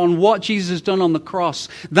thanksgiving upon what Jesus has done on the cross,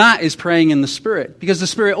 that is praying in the Spirit. Because the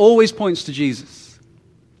Spirit always points to Jesus.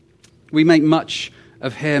 We make much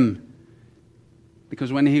of Him.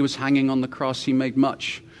 Because when He was hanging on the cross, He made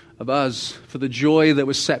much of us. For the joy that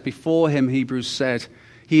was set before Him, Hebrews said,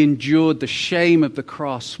 He endured the shame of the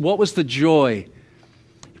cross. What was the joy?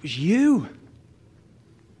 It was you.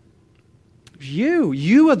 It was you.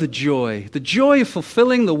 You are the joy. The joy of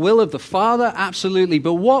fulfilling the will of the Father, absolutely.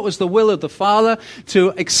 But what was the will of the Father? To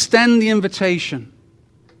extend the invitation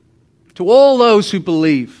to all those who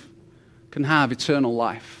believe can have eternal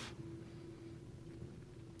life.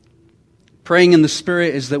 Praying in the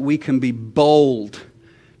Spirit is that we can be bold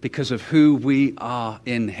because of who we are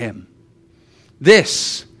in Him.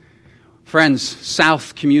 This, friends,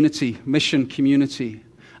 South community, mission community,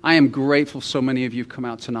 I am grateful so many of you have come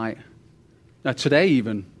out tonight. Today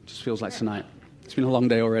even, just feels like tonight. It's been a long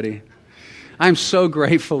day already. I am so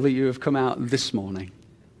grateful that you have come out this morning.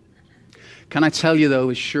 Can I tell you though,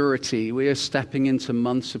 with surety, we are stepping into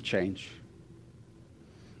months of change.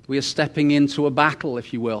 We are stepping into a battle,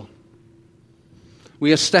 if you will.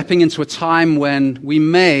 We are stepping into a time when we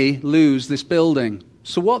may lose this building.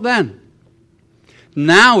 So what then?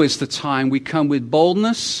 Now is the time we come with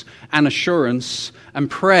boldness and assurance and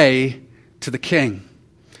pray to the King.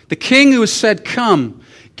 The King who has said, come,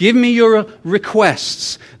 give me your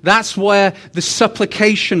requests. That's where the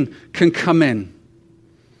supplication can come in.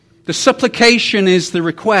 The supplication is the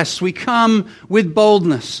request. We come with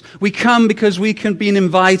boldness. We come because we can be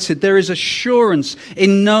invited. There is assurance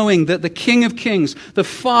in knowing that the King of Kings, the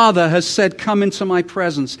Father, has said, come into my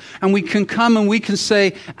presence. And we can come and we can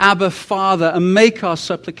say, Abba, Father, and make our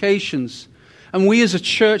supplications. And we as a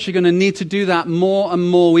church are going to need to do that more and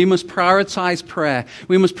more. We must prioritize prayer.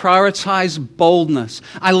 We must prioritize boldness.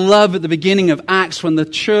 I love at the beginning of Acts when the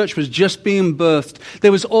church was just being birthed,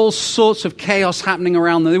 there was all sorts of chaos happening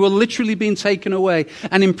around them. They were literally being taken away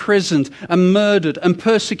and imprisoned and murdered and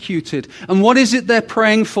persecuted. And what is it they're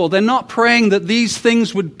praying for? They're not praying that these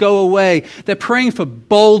things would go away. They're praying for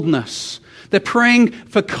boldness. They're praying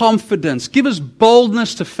for confidence. Give us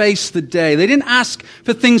boldness to face the day. They didn't ask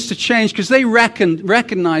for things to change because they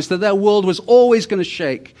recognized that their world was always going to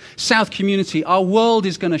shake. South Community, our world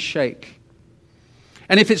is going to shake.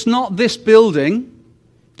 And if it's not this building,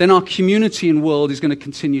 then our community and world is going to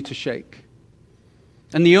continue to shake.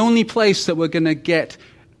 And the only place that we're going to get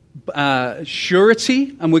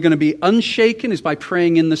surety and we're going to be unshaken is by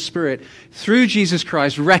praying in the Spirit through Jesus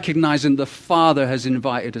Christ, recognizing the Father has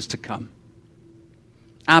invited us to come.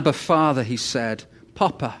 Abba, Father, he said,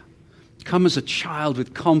 Papa, come as a child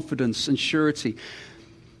with confidence and surety.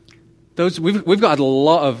 We've got a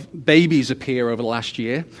lot of babies appear over the last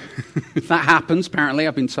year. That happens, apparently,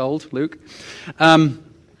 I've been told, Luke. No,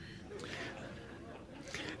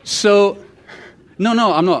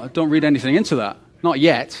 I'm not. Don't read anything into that. Not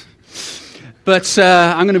yet. But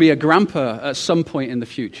I'm going to be a grandpa at some point in the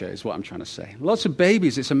future, is what I'm trying to say. Lots of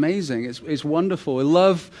babies. It's amazing. It's wonderful. I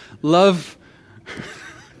love.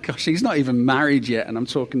 Gosh, he's not even married yet, and I'm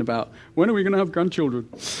talking about, when are we going to have grandchildren?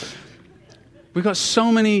 We've got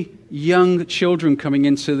so many young children coming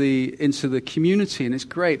into the community, and it's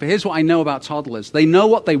great. But here's what I know about toddlers. They know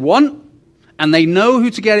what they want, and they know who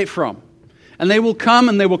to get it from. And they will come,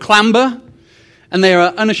 and they will clamber, and they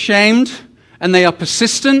are unashamed, and they are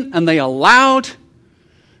persistent, and they are loud,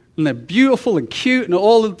 and they're beautiful and cute, and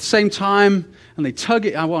all at the same time, and they tug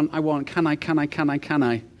it, I want, can I?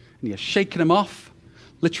 And you're shaking them off.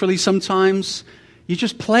 Literally sometimes, you're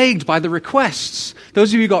just plagued by the requests.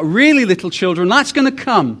 Those of you who got really little children, that's going to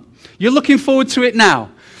come. You're looking forward to it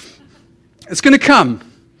now. It's going to come.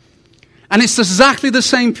 And it's exactly the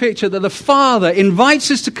same picture that the Father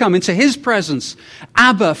invites us to come into His presence.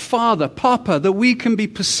 Abba, Father, Papa, that we can be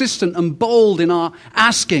persistent and bold in our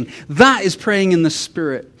asking. That is praying in the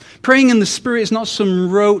Spirit. Praying in the Spirit is not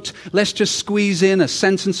some rote, let's just squeeze in a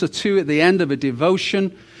sentence or two at the end of a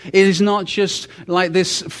devotion. It is not just like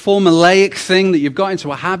this formulaic thing that you've got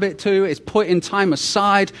into a habit to. It's putting time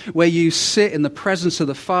aside where you sit in the presence of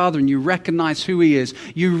the Father and you recognize who He is.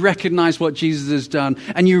 You recognize what Jesus has done.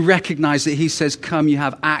 And you recognize that He says, come, you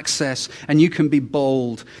have access and you can be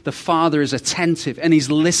bold. The Father is attentive and He's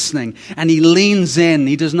listening and He leans in.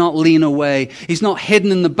 He does not lean away. He's not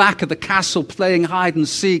hidden in the back of the castle playing hide and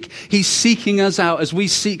seek. He's seeking us out as we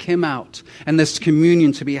seek Him out. And there's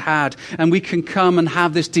communion to be had. And we can come and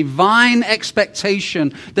have this divine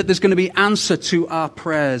expectation that there's going to be answer to our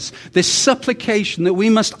prayers. This supplication that we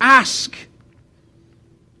must ask.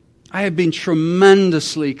 I have been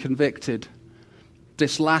tremendously convicted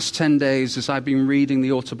this last 10 days as I've been reading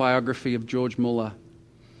the autobiography of George Muller.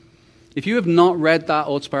 If you have not read that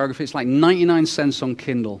autobiography, it's like 99 cents on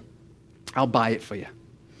Kindle. I'll buy it for you.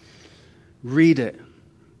 Read it.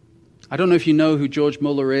 I don't know if you know who George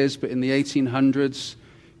Muller is, but in the 1800s,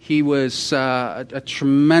 he was a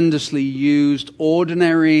tremendously used,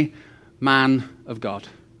 ordinary man of God.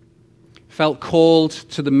 Felt called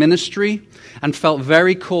to the ministry and felt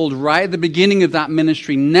very called right at the beginning of that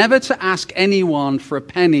ministry never to ask anyone for a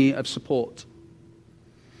penny of support.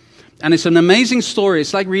 And it's an amazing story.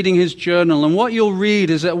 It's like reading his journal. And what you'll read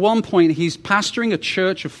is at one point he's pastoring a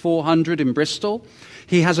church of 400 in Bristol.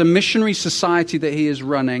 He has a missionary society that he is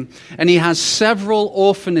running, and he has several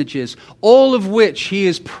orphanages, all of which he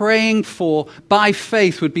is praying for by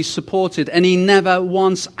faith would be supported, and he never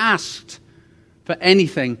once asked for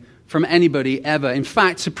anything from anybody ever. In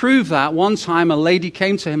fact, to prove that, one time a lady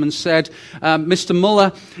came to him and said, Mr.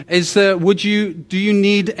 Muller, do you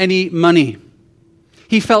need any money?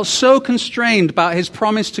 He felt so constrained about his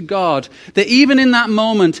promise to God that even in that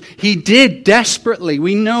moment, he did desperately.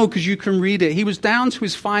 We know because you can read it. He was down to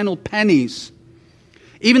his final pennies.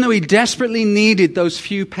 Even though he desperately needed those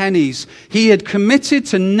few pennies, he had committed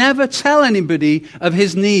to never tell anybody of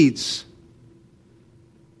his needs.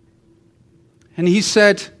 And he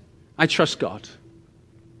said, I trust God.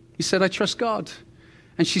 He said, I trust God.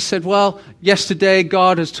 And she said, well, yesterday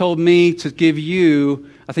God has told me to give you,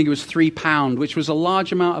 I think it was £3, which was a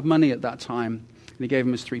large amount of money at that time. And he gave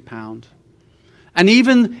him his £3. And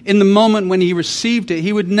even in the moment when he received it,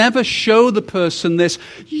 he would never show the person this,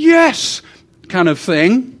 yes, kind of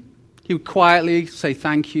thing. He would quietly say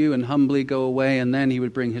thank you and humbly go away, and then he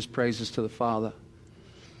would bring his praises to the Father.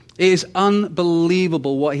 It is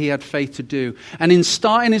unbelievable what he had faith to do. And in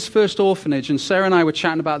starting his first orphanage, and Sarah and I were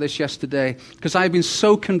chatting about this yesterday, because I've been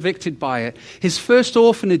so convicted by it. His first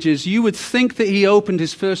orphanages, you would think that he opened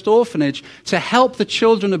his first orphanage to help the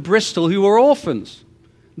children of Bristol who were orphans.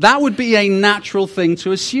 That would be a natural thing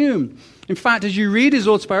to assume. In fact, as you read his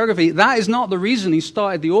autobiography, that is not the reason he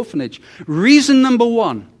started the orphanage. Reason number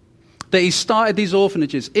one that he started these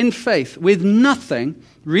orphanages in faith with nothing,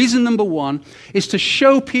 reason number one, is to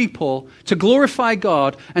show people, to glorify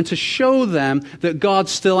God, and to show them that God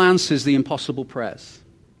still answers the impossible prayers.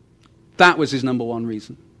 That was his number one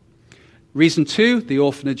reason. Reason two, the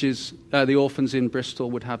orphans in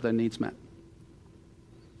Bristol would have their needs met.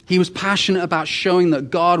 He was passionate about showing that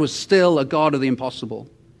God was still a God of the impossible.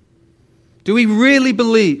 Do we really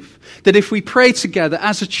believe that if we pray together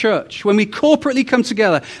as a church, when we corporately come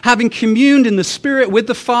together, having communed in the Spirit with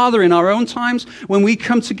the Father in our own times, when we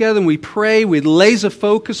come together and we pray with laser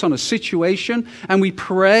focus on a situation, and we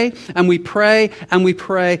pray, and we pray, and we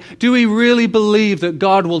pray, do we really believe that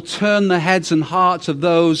God will turn the heads and hearts of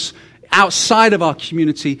those outside of our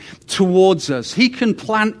community towards us? He can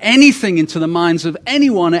plant anything into the minds of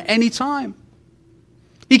anyone at any time.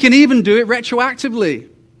 He can even do it retroactively.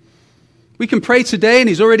 We can pray today and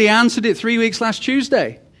he's already answered it 3 weeks last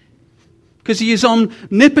Tuesday. Because he is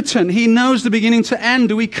omnipotent. He knows the beginning to end.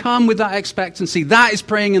 Do we come with that expectancy? That is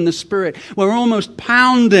praying in the Spirit. We're almost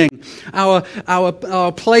pounding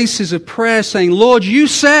our places of prayer saying, Lord, you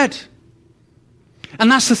said.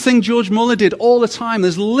 And that's the thing George Muller did all the time.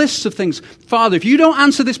 There's lists of things. Father, if you don't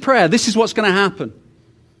answer this prayer, this is what's going to happen.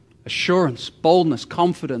 Assurance, boldness,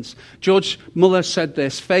 confidence. George Muller said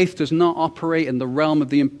this: faith does not operate in the realm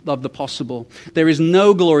of the possible. There is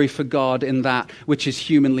no glory for God in that which is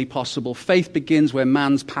humanly possible. Faith begins where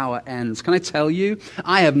man's power ends. Can I tell you,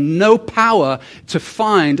 I have no power to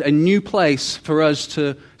find a new place for us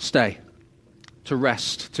to stay, to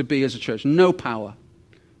rest, to be as a church. No power.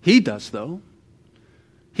 He does, though.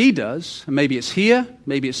 He does. And maybe it's here,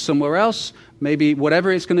 maybe it's somewhere else, maybe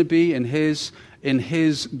whatever it's going to be in His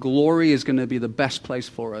glory is going to be the best place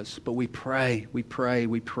for us. But we pray, we pray,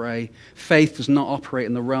 we pray. Faith does not operate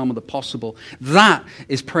in the realm of the possible. That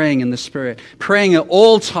is praying in the Spirit. Praying at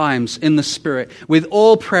all times in the Spirit, with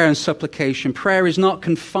all prayer and supplication. Prayer is not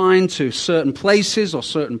confined to certain places or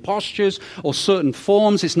certain postures or certain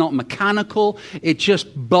forms. It's not mechanical. It just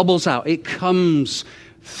bubbles out. It comes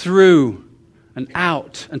through and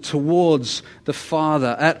out and towards the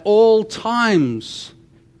Father at all times.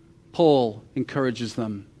 Paul encourages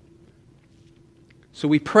them. So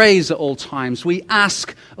we praise at all times. We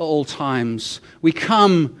ask at all times. We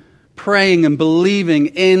come praying and believing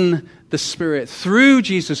in the Spirit through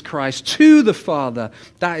Jesus Christ to the Father.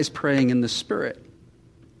 That is praying in the Spirit.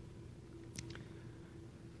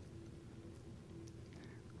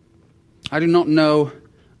 I do not know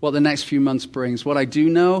what the next few months brings. What I do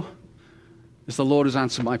know is the Lord has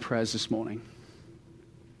answered my prayers this morning.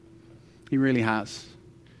 He really has.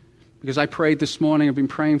 Because I prayed this morning, I've been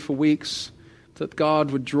praying for weeks, that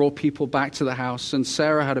God would draw people back to the house. And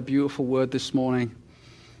Sarah had a beautiful word this morning.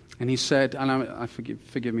 And he said, and I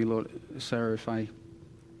forgive me, Lord, Sarah, if I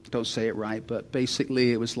don't say it right, but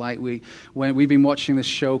basically it was like when we've been watching this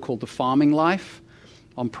show called The Farming Life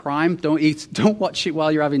on Prime. Don't watch it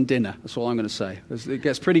while you're having dinner. That's all I'm going to say. It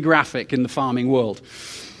gets pretty graphic in the farming world.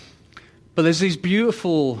 But there's these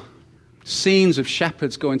beautiful scenes of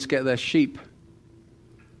shepherds going to get their sheep.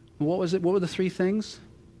 What was it? What were the three things?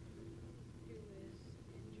 Who was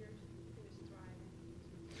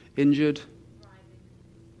injured, who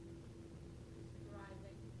was thriving.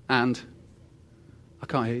 And I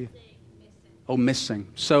can't hear you. Oh, missing.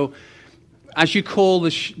 So, as you call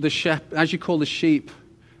the sheep,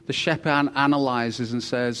 the shepherd analyzes and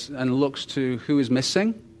says and looks to who is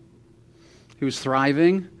missing, who is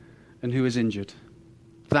thriving, and who is injured.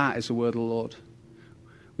 That is the word of the Lord.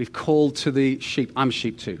 We've called to the sheep. I'm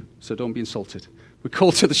sheep too, so don't be insulted. We're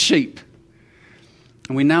called to the sheep.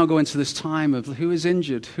 And we now go into this time of who is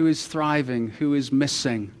injured, who is thriving, who is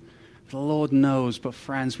missing. The Lord knows, but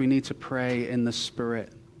friends, we need to pray in the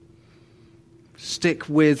Spirit. Stick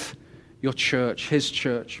with your church, His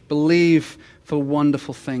church. Believe for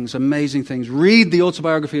wonderful things, amazing things. Read the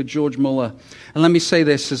autobiography of George Muller. And let me say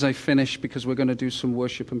this as I finish, because we're going to do some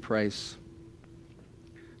worship and praise.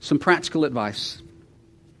 Some practical advice.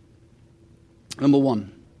 Number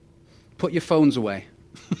one, put your phones away.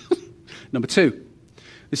 Number two,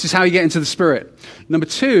 this is how you get into the Spirit. Number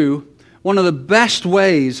two, one of the best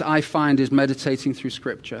ways I find is meditating through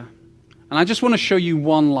Scripture. And I just want to show you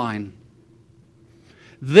one line.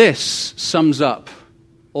 This sums up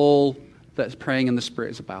all that praying in the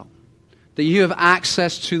Spirit is about. That you have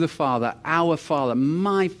access to the Father, our Father,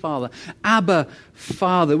 my Father, Abba,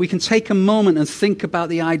 Father. We can take a moment and think about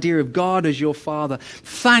the idea of God as your Father.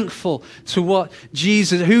 Thankful to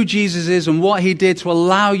who Jesus is and what He did to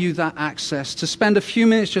allow you that access. To spend a few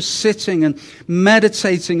minutes just sitting and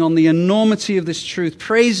meditating on the enormity of this truth.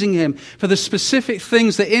 Praising Him for the specific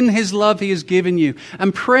things that in His love He has given you.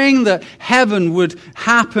 And praying that heaven would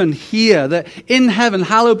happen here. That in heaven,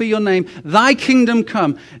 hallowed be your name. Thy kingdom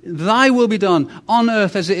come. Thy will be done on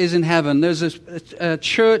earth as it is in heaven. There's a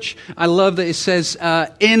church, I love that it says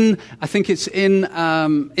in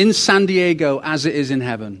San Diego as it is in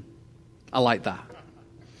heaven. I like that.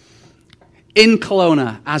 in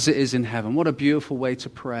Kelowna as it is in heaven. What a beautiful way to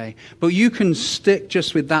pray. But you can stick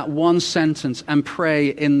just with that one sentence and pray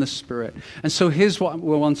in the Spirit. And so here's what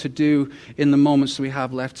we want to do in the moments that we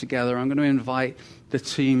have left together. I'm going to invite the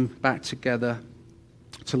team back together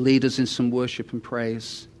to lead us in some worship and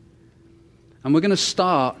praise. And we're going to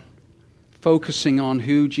start focusing on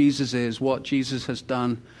who Jesus is, what Jesus has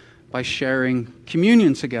done by sharing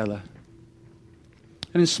communion together.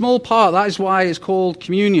 And in small part, that is why it's called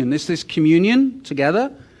communion. It's this communion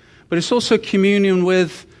together, but it's also communion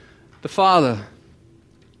with the Father.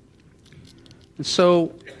 And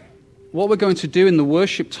so what we're going to do in the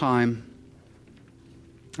worship time,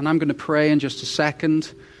 and I'm going to pray in just a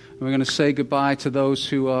second, and we're going to say goodbye to those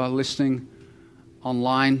who are listening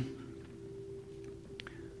online.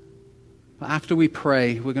 But after we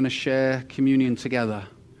pray, we're going to share communion together.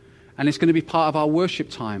 And it's going to be part of our worship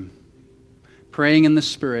time. Praying in the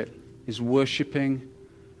Spirit is worshiping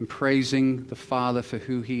and praising the Father for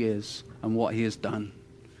who He is and what He has done.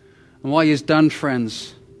 And what He has done,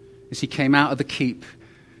 friends, is He came out of the keep,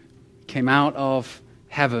 came out of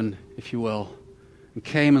heaven, if you will, and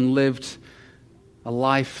came and lived a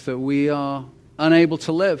life that we are unable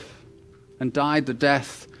to live, and died the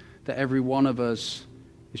death that every one of us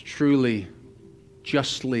is truly,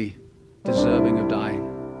 justly deserving of dying.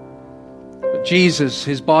 But Jesus,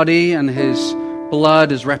 His body and His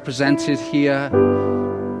blood is represented here.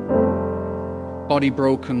 Body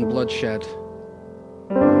broken, blood shed.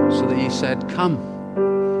 So that He said, come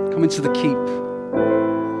into the keep.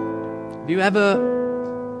 Have you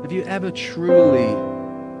ever truly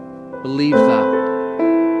believed that?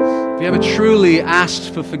 Have you ever truly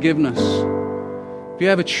asked for forgiveness? Have you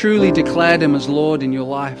ever truly declared Him as Lord in your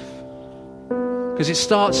life? Because it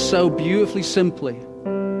starts so beautifully simply.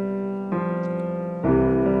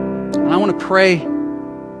 And I want to pray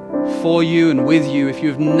for you and with you. If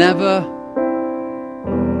you've never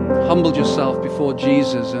humbled yourself before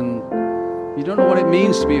Jesus and you don't know what it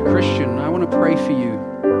means to be a Christian, I want to pray for you.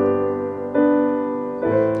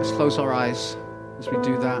 Let's close our eyes as we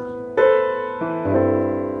do that.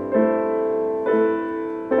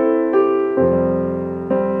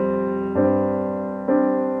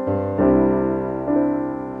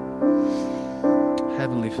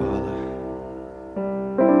 Heavenly Father,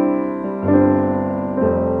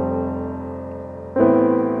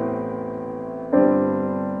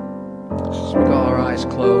 as we got our eyes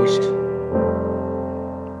closed,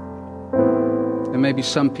 there may be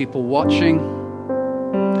some people watching,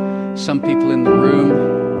 some people in the room,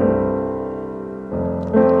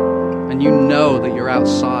 and you know that you're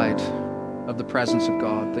outside of the presence of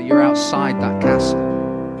God, that you're outside that castle.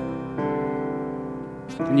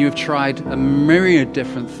 And you have tried a myriad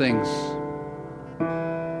different things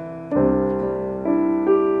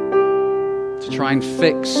to try and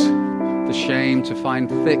fix the shame, to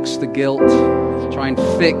fix the guilt, to try and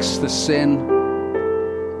fix the sin,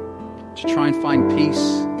 to try and find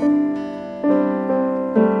peace.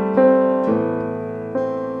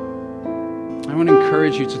 I want to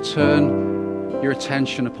encourage you to turn your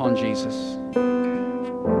attention upon Jesus.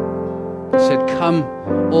 He said, come,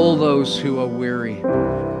 all those who are weary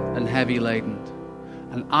and heavy laden,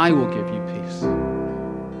 and I will give you peace.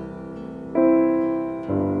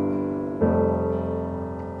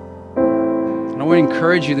 And I want to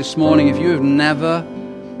encourage you this morning, if you have never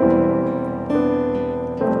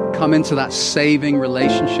come into that saving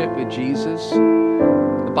relationship with Jesus,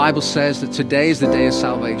 the Bible says that today is the day of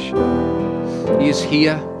salvation. He is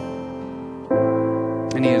here,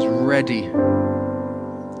 and He is ready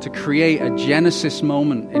to create a Genesis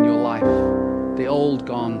moment in your life. The old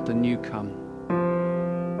gone, the new come.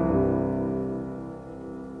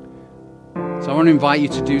 So I want to invite you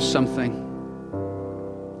to do something.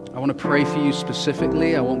 I want to pray for you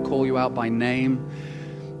specifically. I won't call you out by name.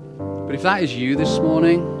 But if that is you this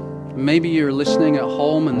morning, maybe you're listening at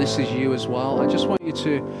home and this is you as well, I just want you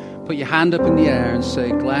to put your hand up in the air and say,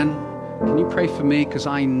 Glenn, can you pray for me? Because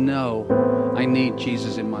I know I need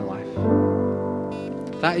Jesus in my life.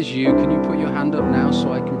 If that is you, can you put your hand up now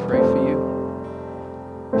so I can pray for you?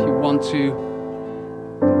 If you want to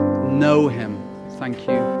know Him, thank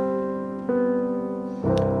you.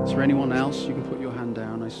 Is there anyone else? You can put your hand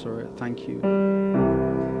down. I saw it. Thank you.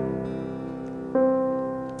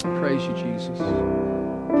 Praise you, Jesus. Is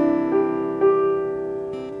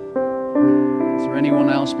there anyone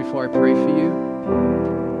else before I pray for you?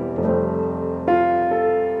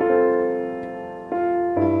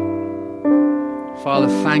 Father,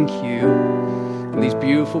 thank you for these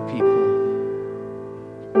beautiful people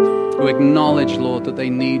who acknowledge, Lord, that they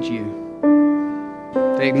need you.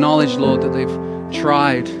 They acknowledge, Lord, that they've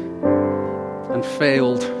tried and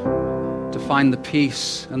failed to find the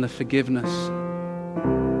peace and the forgiveness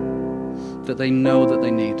that they know that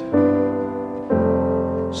they need.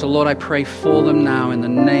 So Lord, I pray for them now in the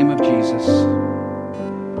name of Jesus.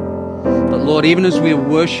 That Lord, even as we are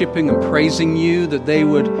worshiping and praising you, that they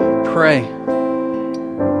would pray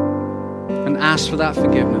and ask for that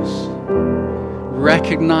forgiveness.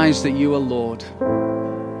 Recognize that you are Lord.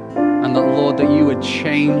 And that, Lord, that you would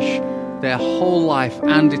change their whole life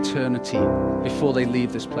and eternity before they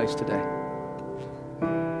leave this place today.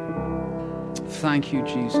 Thank you,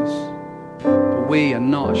 Jesus. For we are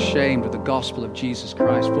not ashamed of the gospel of Jesus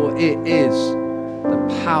Christ, for it is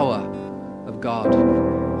the power of God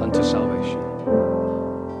unto salvation.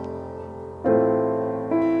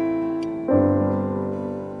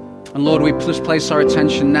 And Lord, we just place our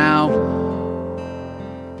attention now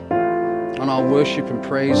on our worship and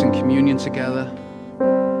praise and communion together.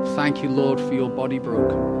 Thank you, Lord, for your body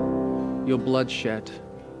broken, your blood shed.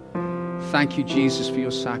 Thank you, Jesus, for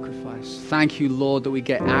your sacrifice. Thank you, Lord, that we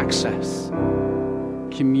get access,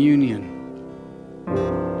 communion.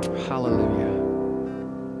 Hallelujah.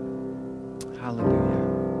 Hallelujah.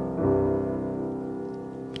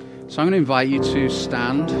 So I'm going to invite you to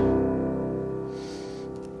stand.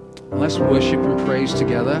 Let's worship and praise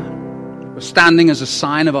together. We're standing as a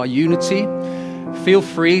sign of our unity. Feel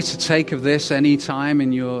free to take of this any time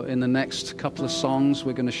in the next couple of songs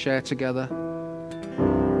we're going to share together.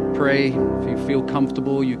 Pray. If you feel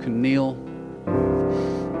comfortable, you can kneel.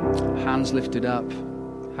 Hands lifted up.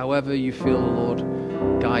 However you feel the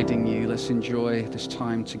Lord guiding you, let's enjoy this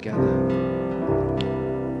time together.